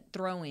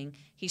throwing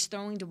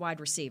to wide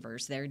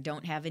receivers. They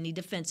don't have any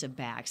defensive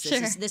backs.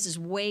 This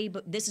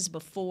is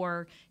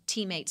before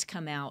teammates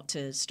come out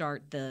to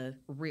start the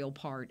real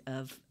part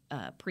of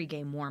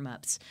pregame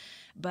warm-ups.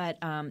 But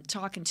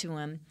talking to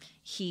him,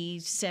 he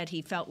said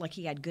he felt like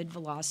he had good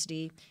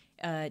velocity.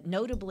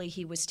 Notably,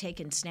 he was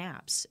taking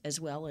snaps as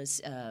well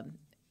as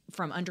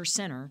from under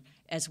center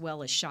as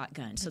well as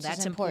shotgun. So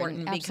that's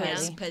important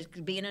because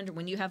being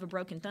when you have a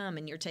broken thumb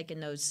and you're taking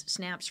those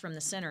snaps from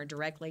the center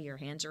directly, your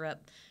hands are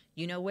up,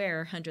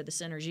 where under the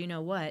centers,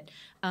 what.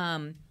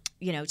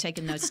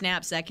 Taking those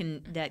snaps that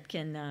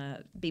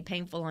can be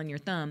painful on your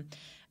thumb.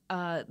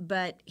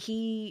 But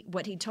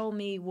what he told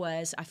me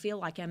was, I feel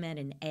like I'm at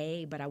an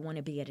A, but I want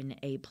to be at an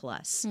A+.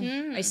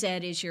 I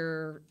said, is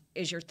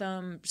your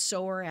thumb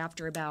sore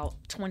after about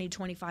 20,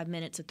 25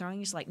 minutes of throwing?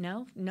 He's like,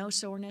 no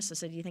soreness. I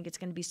said, do you think it's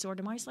going to be sore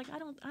tomorrow? He's like, I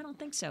don't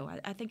think so.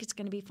 I think it's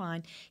going to be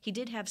fine. He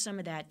did have some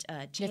of that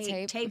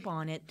tape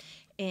on it,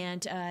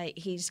 and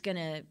he's going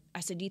to – I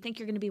said, do you think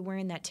you're going to be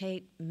wearing that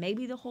tape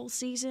maybe the whole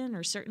season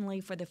or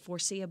certainly for the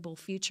foreseeable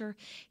future?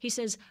 He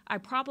says, I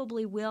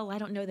probably will. I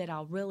don't know that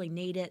I'll really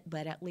need it,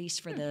 but at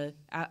least for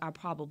I'll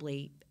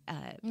probably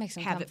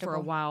have it for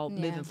a while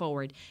moving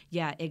forward.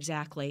 Yeah,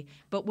 exactly.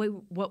 But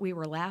what we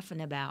were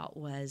laughing about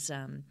was,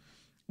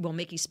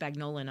 Mickey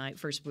Spagnola and I,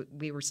 first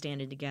we were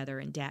standing together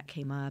and Dak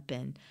came up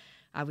and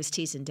I was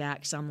teasing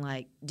Dak. So I'm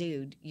like,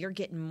 dude, you're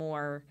getting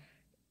more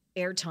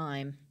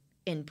airtime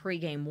in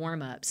pregame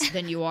warm-ups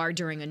than you are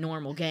during a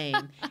normal game.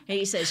 And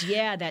he says,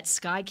 yeah, that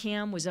sky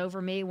cam was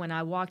over me when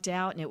I walked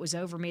out, and it was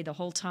over me the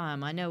whole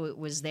time. I know it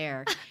was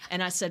there.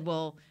 And I said,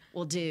 well,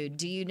 dude,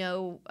 do you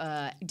know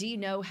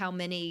how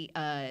many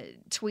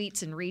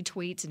tweets and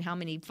retweets and how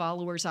many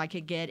followers I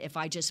could get if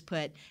I just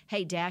put,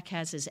 hey, Dak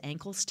has his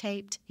ankles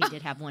taped? He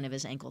did have one of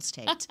his ankles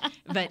taped,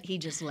 but he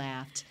just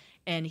laughed.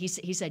 And he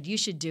said, "You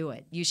should do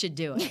it. You should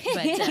do it."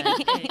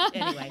 But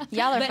anyway,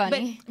 y'all are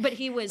funny. But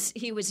he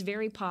was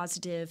very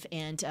positive,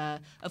 and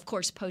of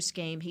course, post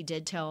game, he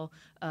did tell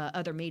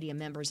other media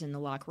members in the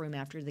locker room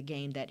after the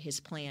game that his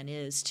plan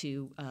is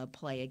to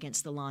play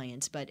against the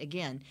Lions. But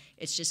again,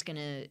 it's just going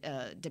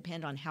to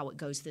depend on how it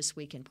goes this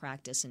week in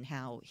practice and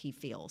how he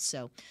feels.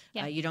 So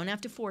you don't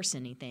have to force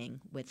anything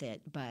with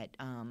it. But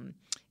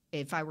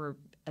if I were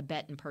a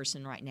betting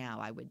person right now,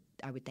 I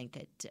would think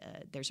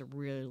that there's a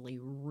really,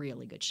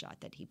 really good shot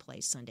that he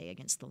plays Sunday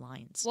against the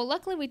Lions. Well,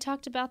 luckily we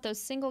talked about those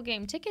single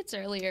game tickets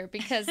earlier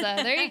because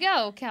there you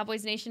go,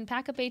 Cowboys Nation,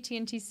 pack up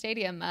AT&T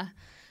Stadium.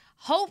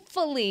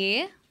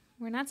 Hopefully,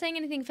 we're not saying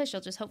anything official,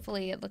 just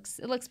hopefully it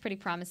looks pretty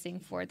promising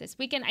for this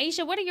weekend.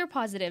 Aisha, what are your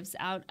positives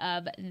out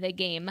of the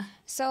game?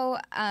 So,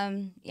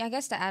 I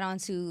guess to add on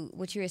to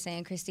what you were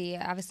saying, Christy,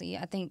 obviously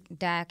I think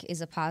Dak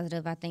is a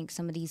positive. I think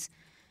some of these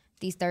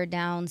third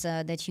downs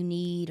that you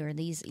need, or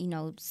these,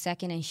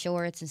 second and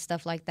shorts and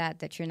stuff like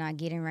that you're not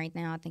getting right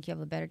now, I think you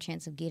have a better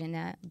chance of getting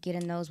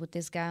those with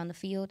this guy on the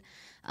field.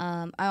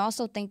 I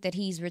also think that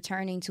he's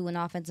returning to an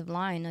offensive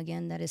line,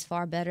 again, that is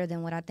far better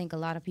than what I think a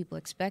lot of people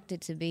expect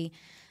it to be.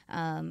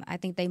 I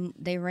think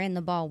they ran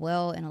the ball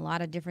well in a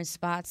lot of different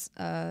spots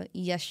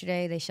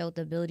yesterday. They showed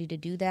the ability to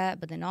do that.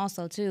 But then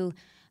also, too,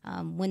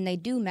 when they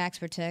do max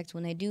protect,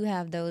 when they do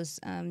have those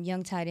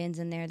young tight ends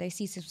in there, they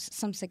see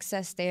some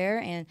success there.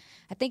 And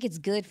I think it's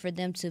good for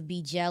them to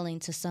be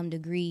gelling to some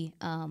degree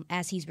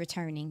as he's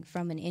returning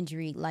from an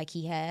injury like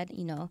he had,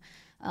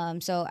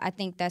 So I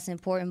think that's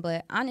important.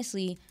 But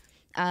honestly,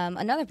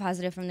 another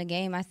positive from the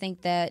game, I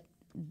think that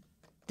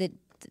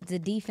the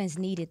defense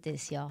needed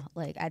this, y'all.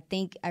 Like,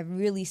 I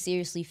really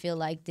seriously feel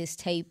like this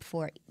tape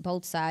for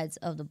both sides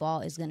of the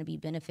ball is going to be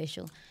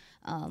beneficial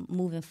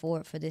moving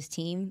forward for this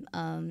team.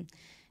 There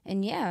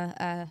we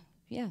go.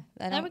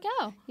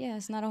 Yeah,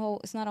 it's not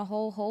a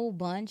whole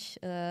bunch.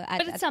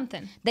 But it's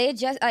something. They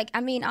adjust.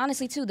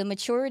 Honestly, too, the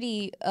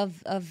maturity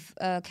of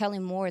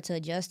Kellen Moore to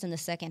adjust in the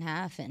second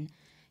half and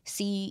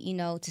see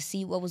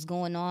what was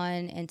going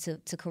on and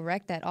to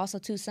correct that. Also,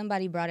 too,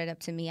 somebody brought it up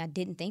to me. I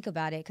didn't think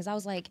about it because I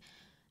was like,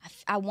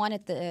 I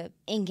wanted the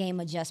in-game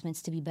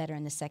adjustments to be better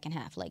in the second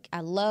half. Like, I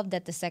love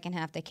that the second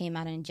half they came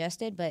out and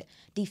adjusted, but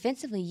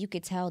defensively you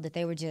could tell that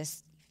they were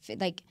just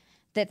like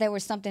that there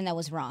was something that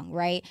was wrong,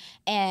 right?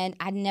 And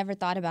I never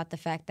thought about the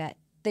fact that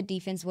the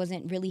defense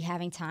wasn't really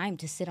having time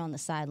to sit on the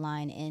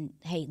sideline and,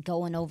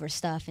 going over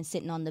stuff and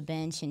sitting on the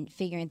bench and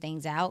figuring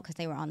things out because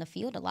they were on the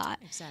field a lot.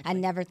 Exactly. I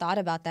never thought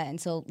about that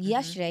until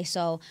yesterday.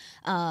 So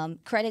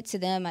credit to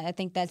them. I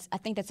think that's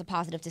a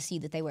positive to see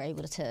that they were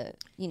able to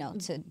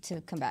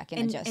come back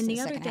and adjust. And the in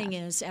other second thing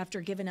half. is,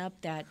 after giving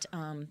up that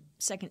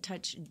second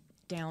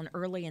touchdown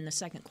early in the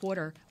second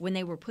quarter, when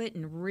they were put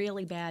in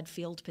really bad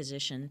field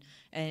position,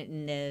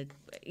 and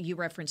you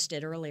referenced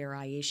it earlier,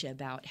 Aisha,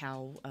 about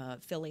how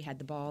Philly had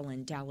the ball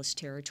in Dallas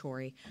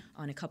territory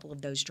on a couple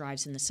of those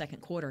drives in the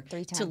second quarter.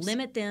 3 times. To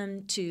limit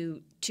them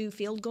to 2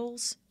 field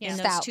goals in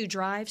Stout. those 2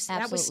 drives,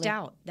 Absolutely.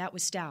 that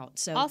was stout.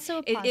 So also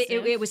a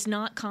positive. it was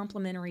not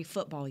complimentary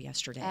football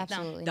yesterday.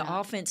 Absolutely The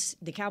not. offense,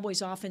 the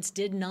Cowboys' offense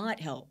did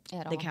not help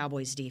At the all.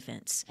 Cowboys'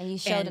 defense. And you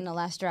showed in the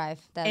last drive,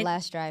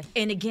 last drive.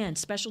 And again,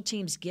 special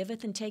teams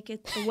giveth and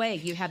taketh away.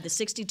 You have the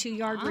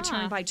 62-yard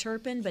return by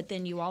Turpin, but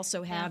then you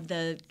also have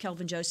the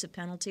Kelvin Joseph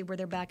penalty where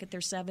they're back at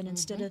their 7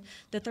 instead of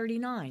the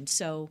 39.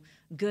 So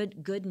good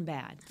and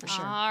bad for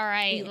sure. All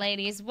right,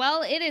 ladies.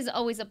 Well, it is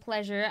always a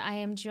pleasure. I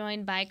am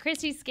joined by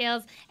Christy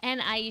Scales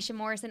and Aisha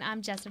Morrison.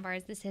 I'm Justin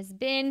Barnes. This has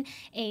been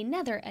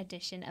another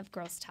edition of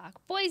Girls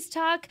Talk, Boys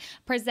Talk,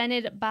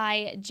 presented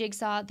by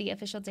Jigsaw, the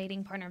official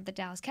dating partner of the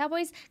Dallas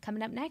Cowboys.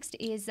 Coming up next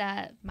is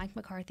Mike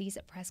McCarthy's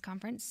press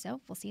conference,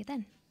 so we'll see you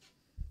then.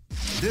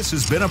 This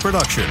has been a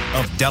production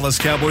of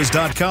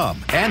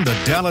DallasCowboys.com and the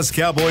Dallas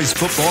Cowboys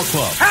Football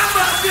Club. How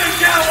about this,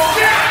 Cowboys?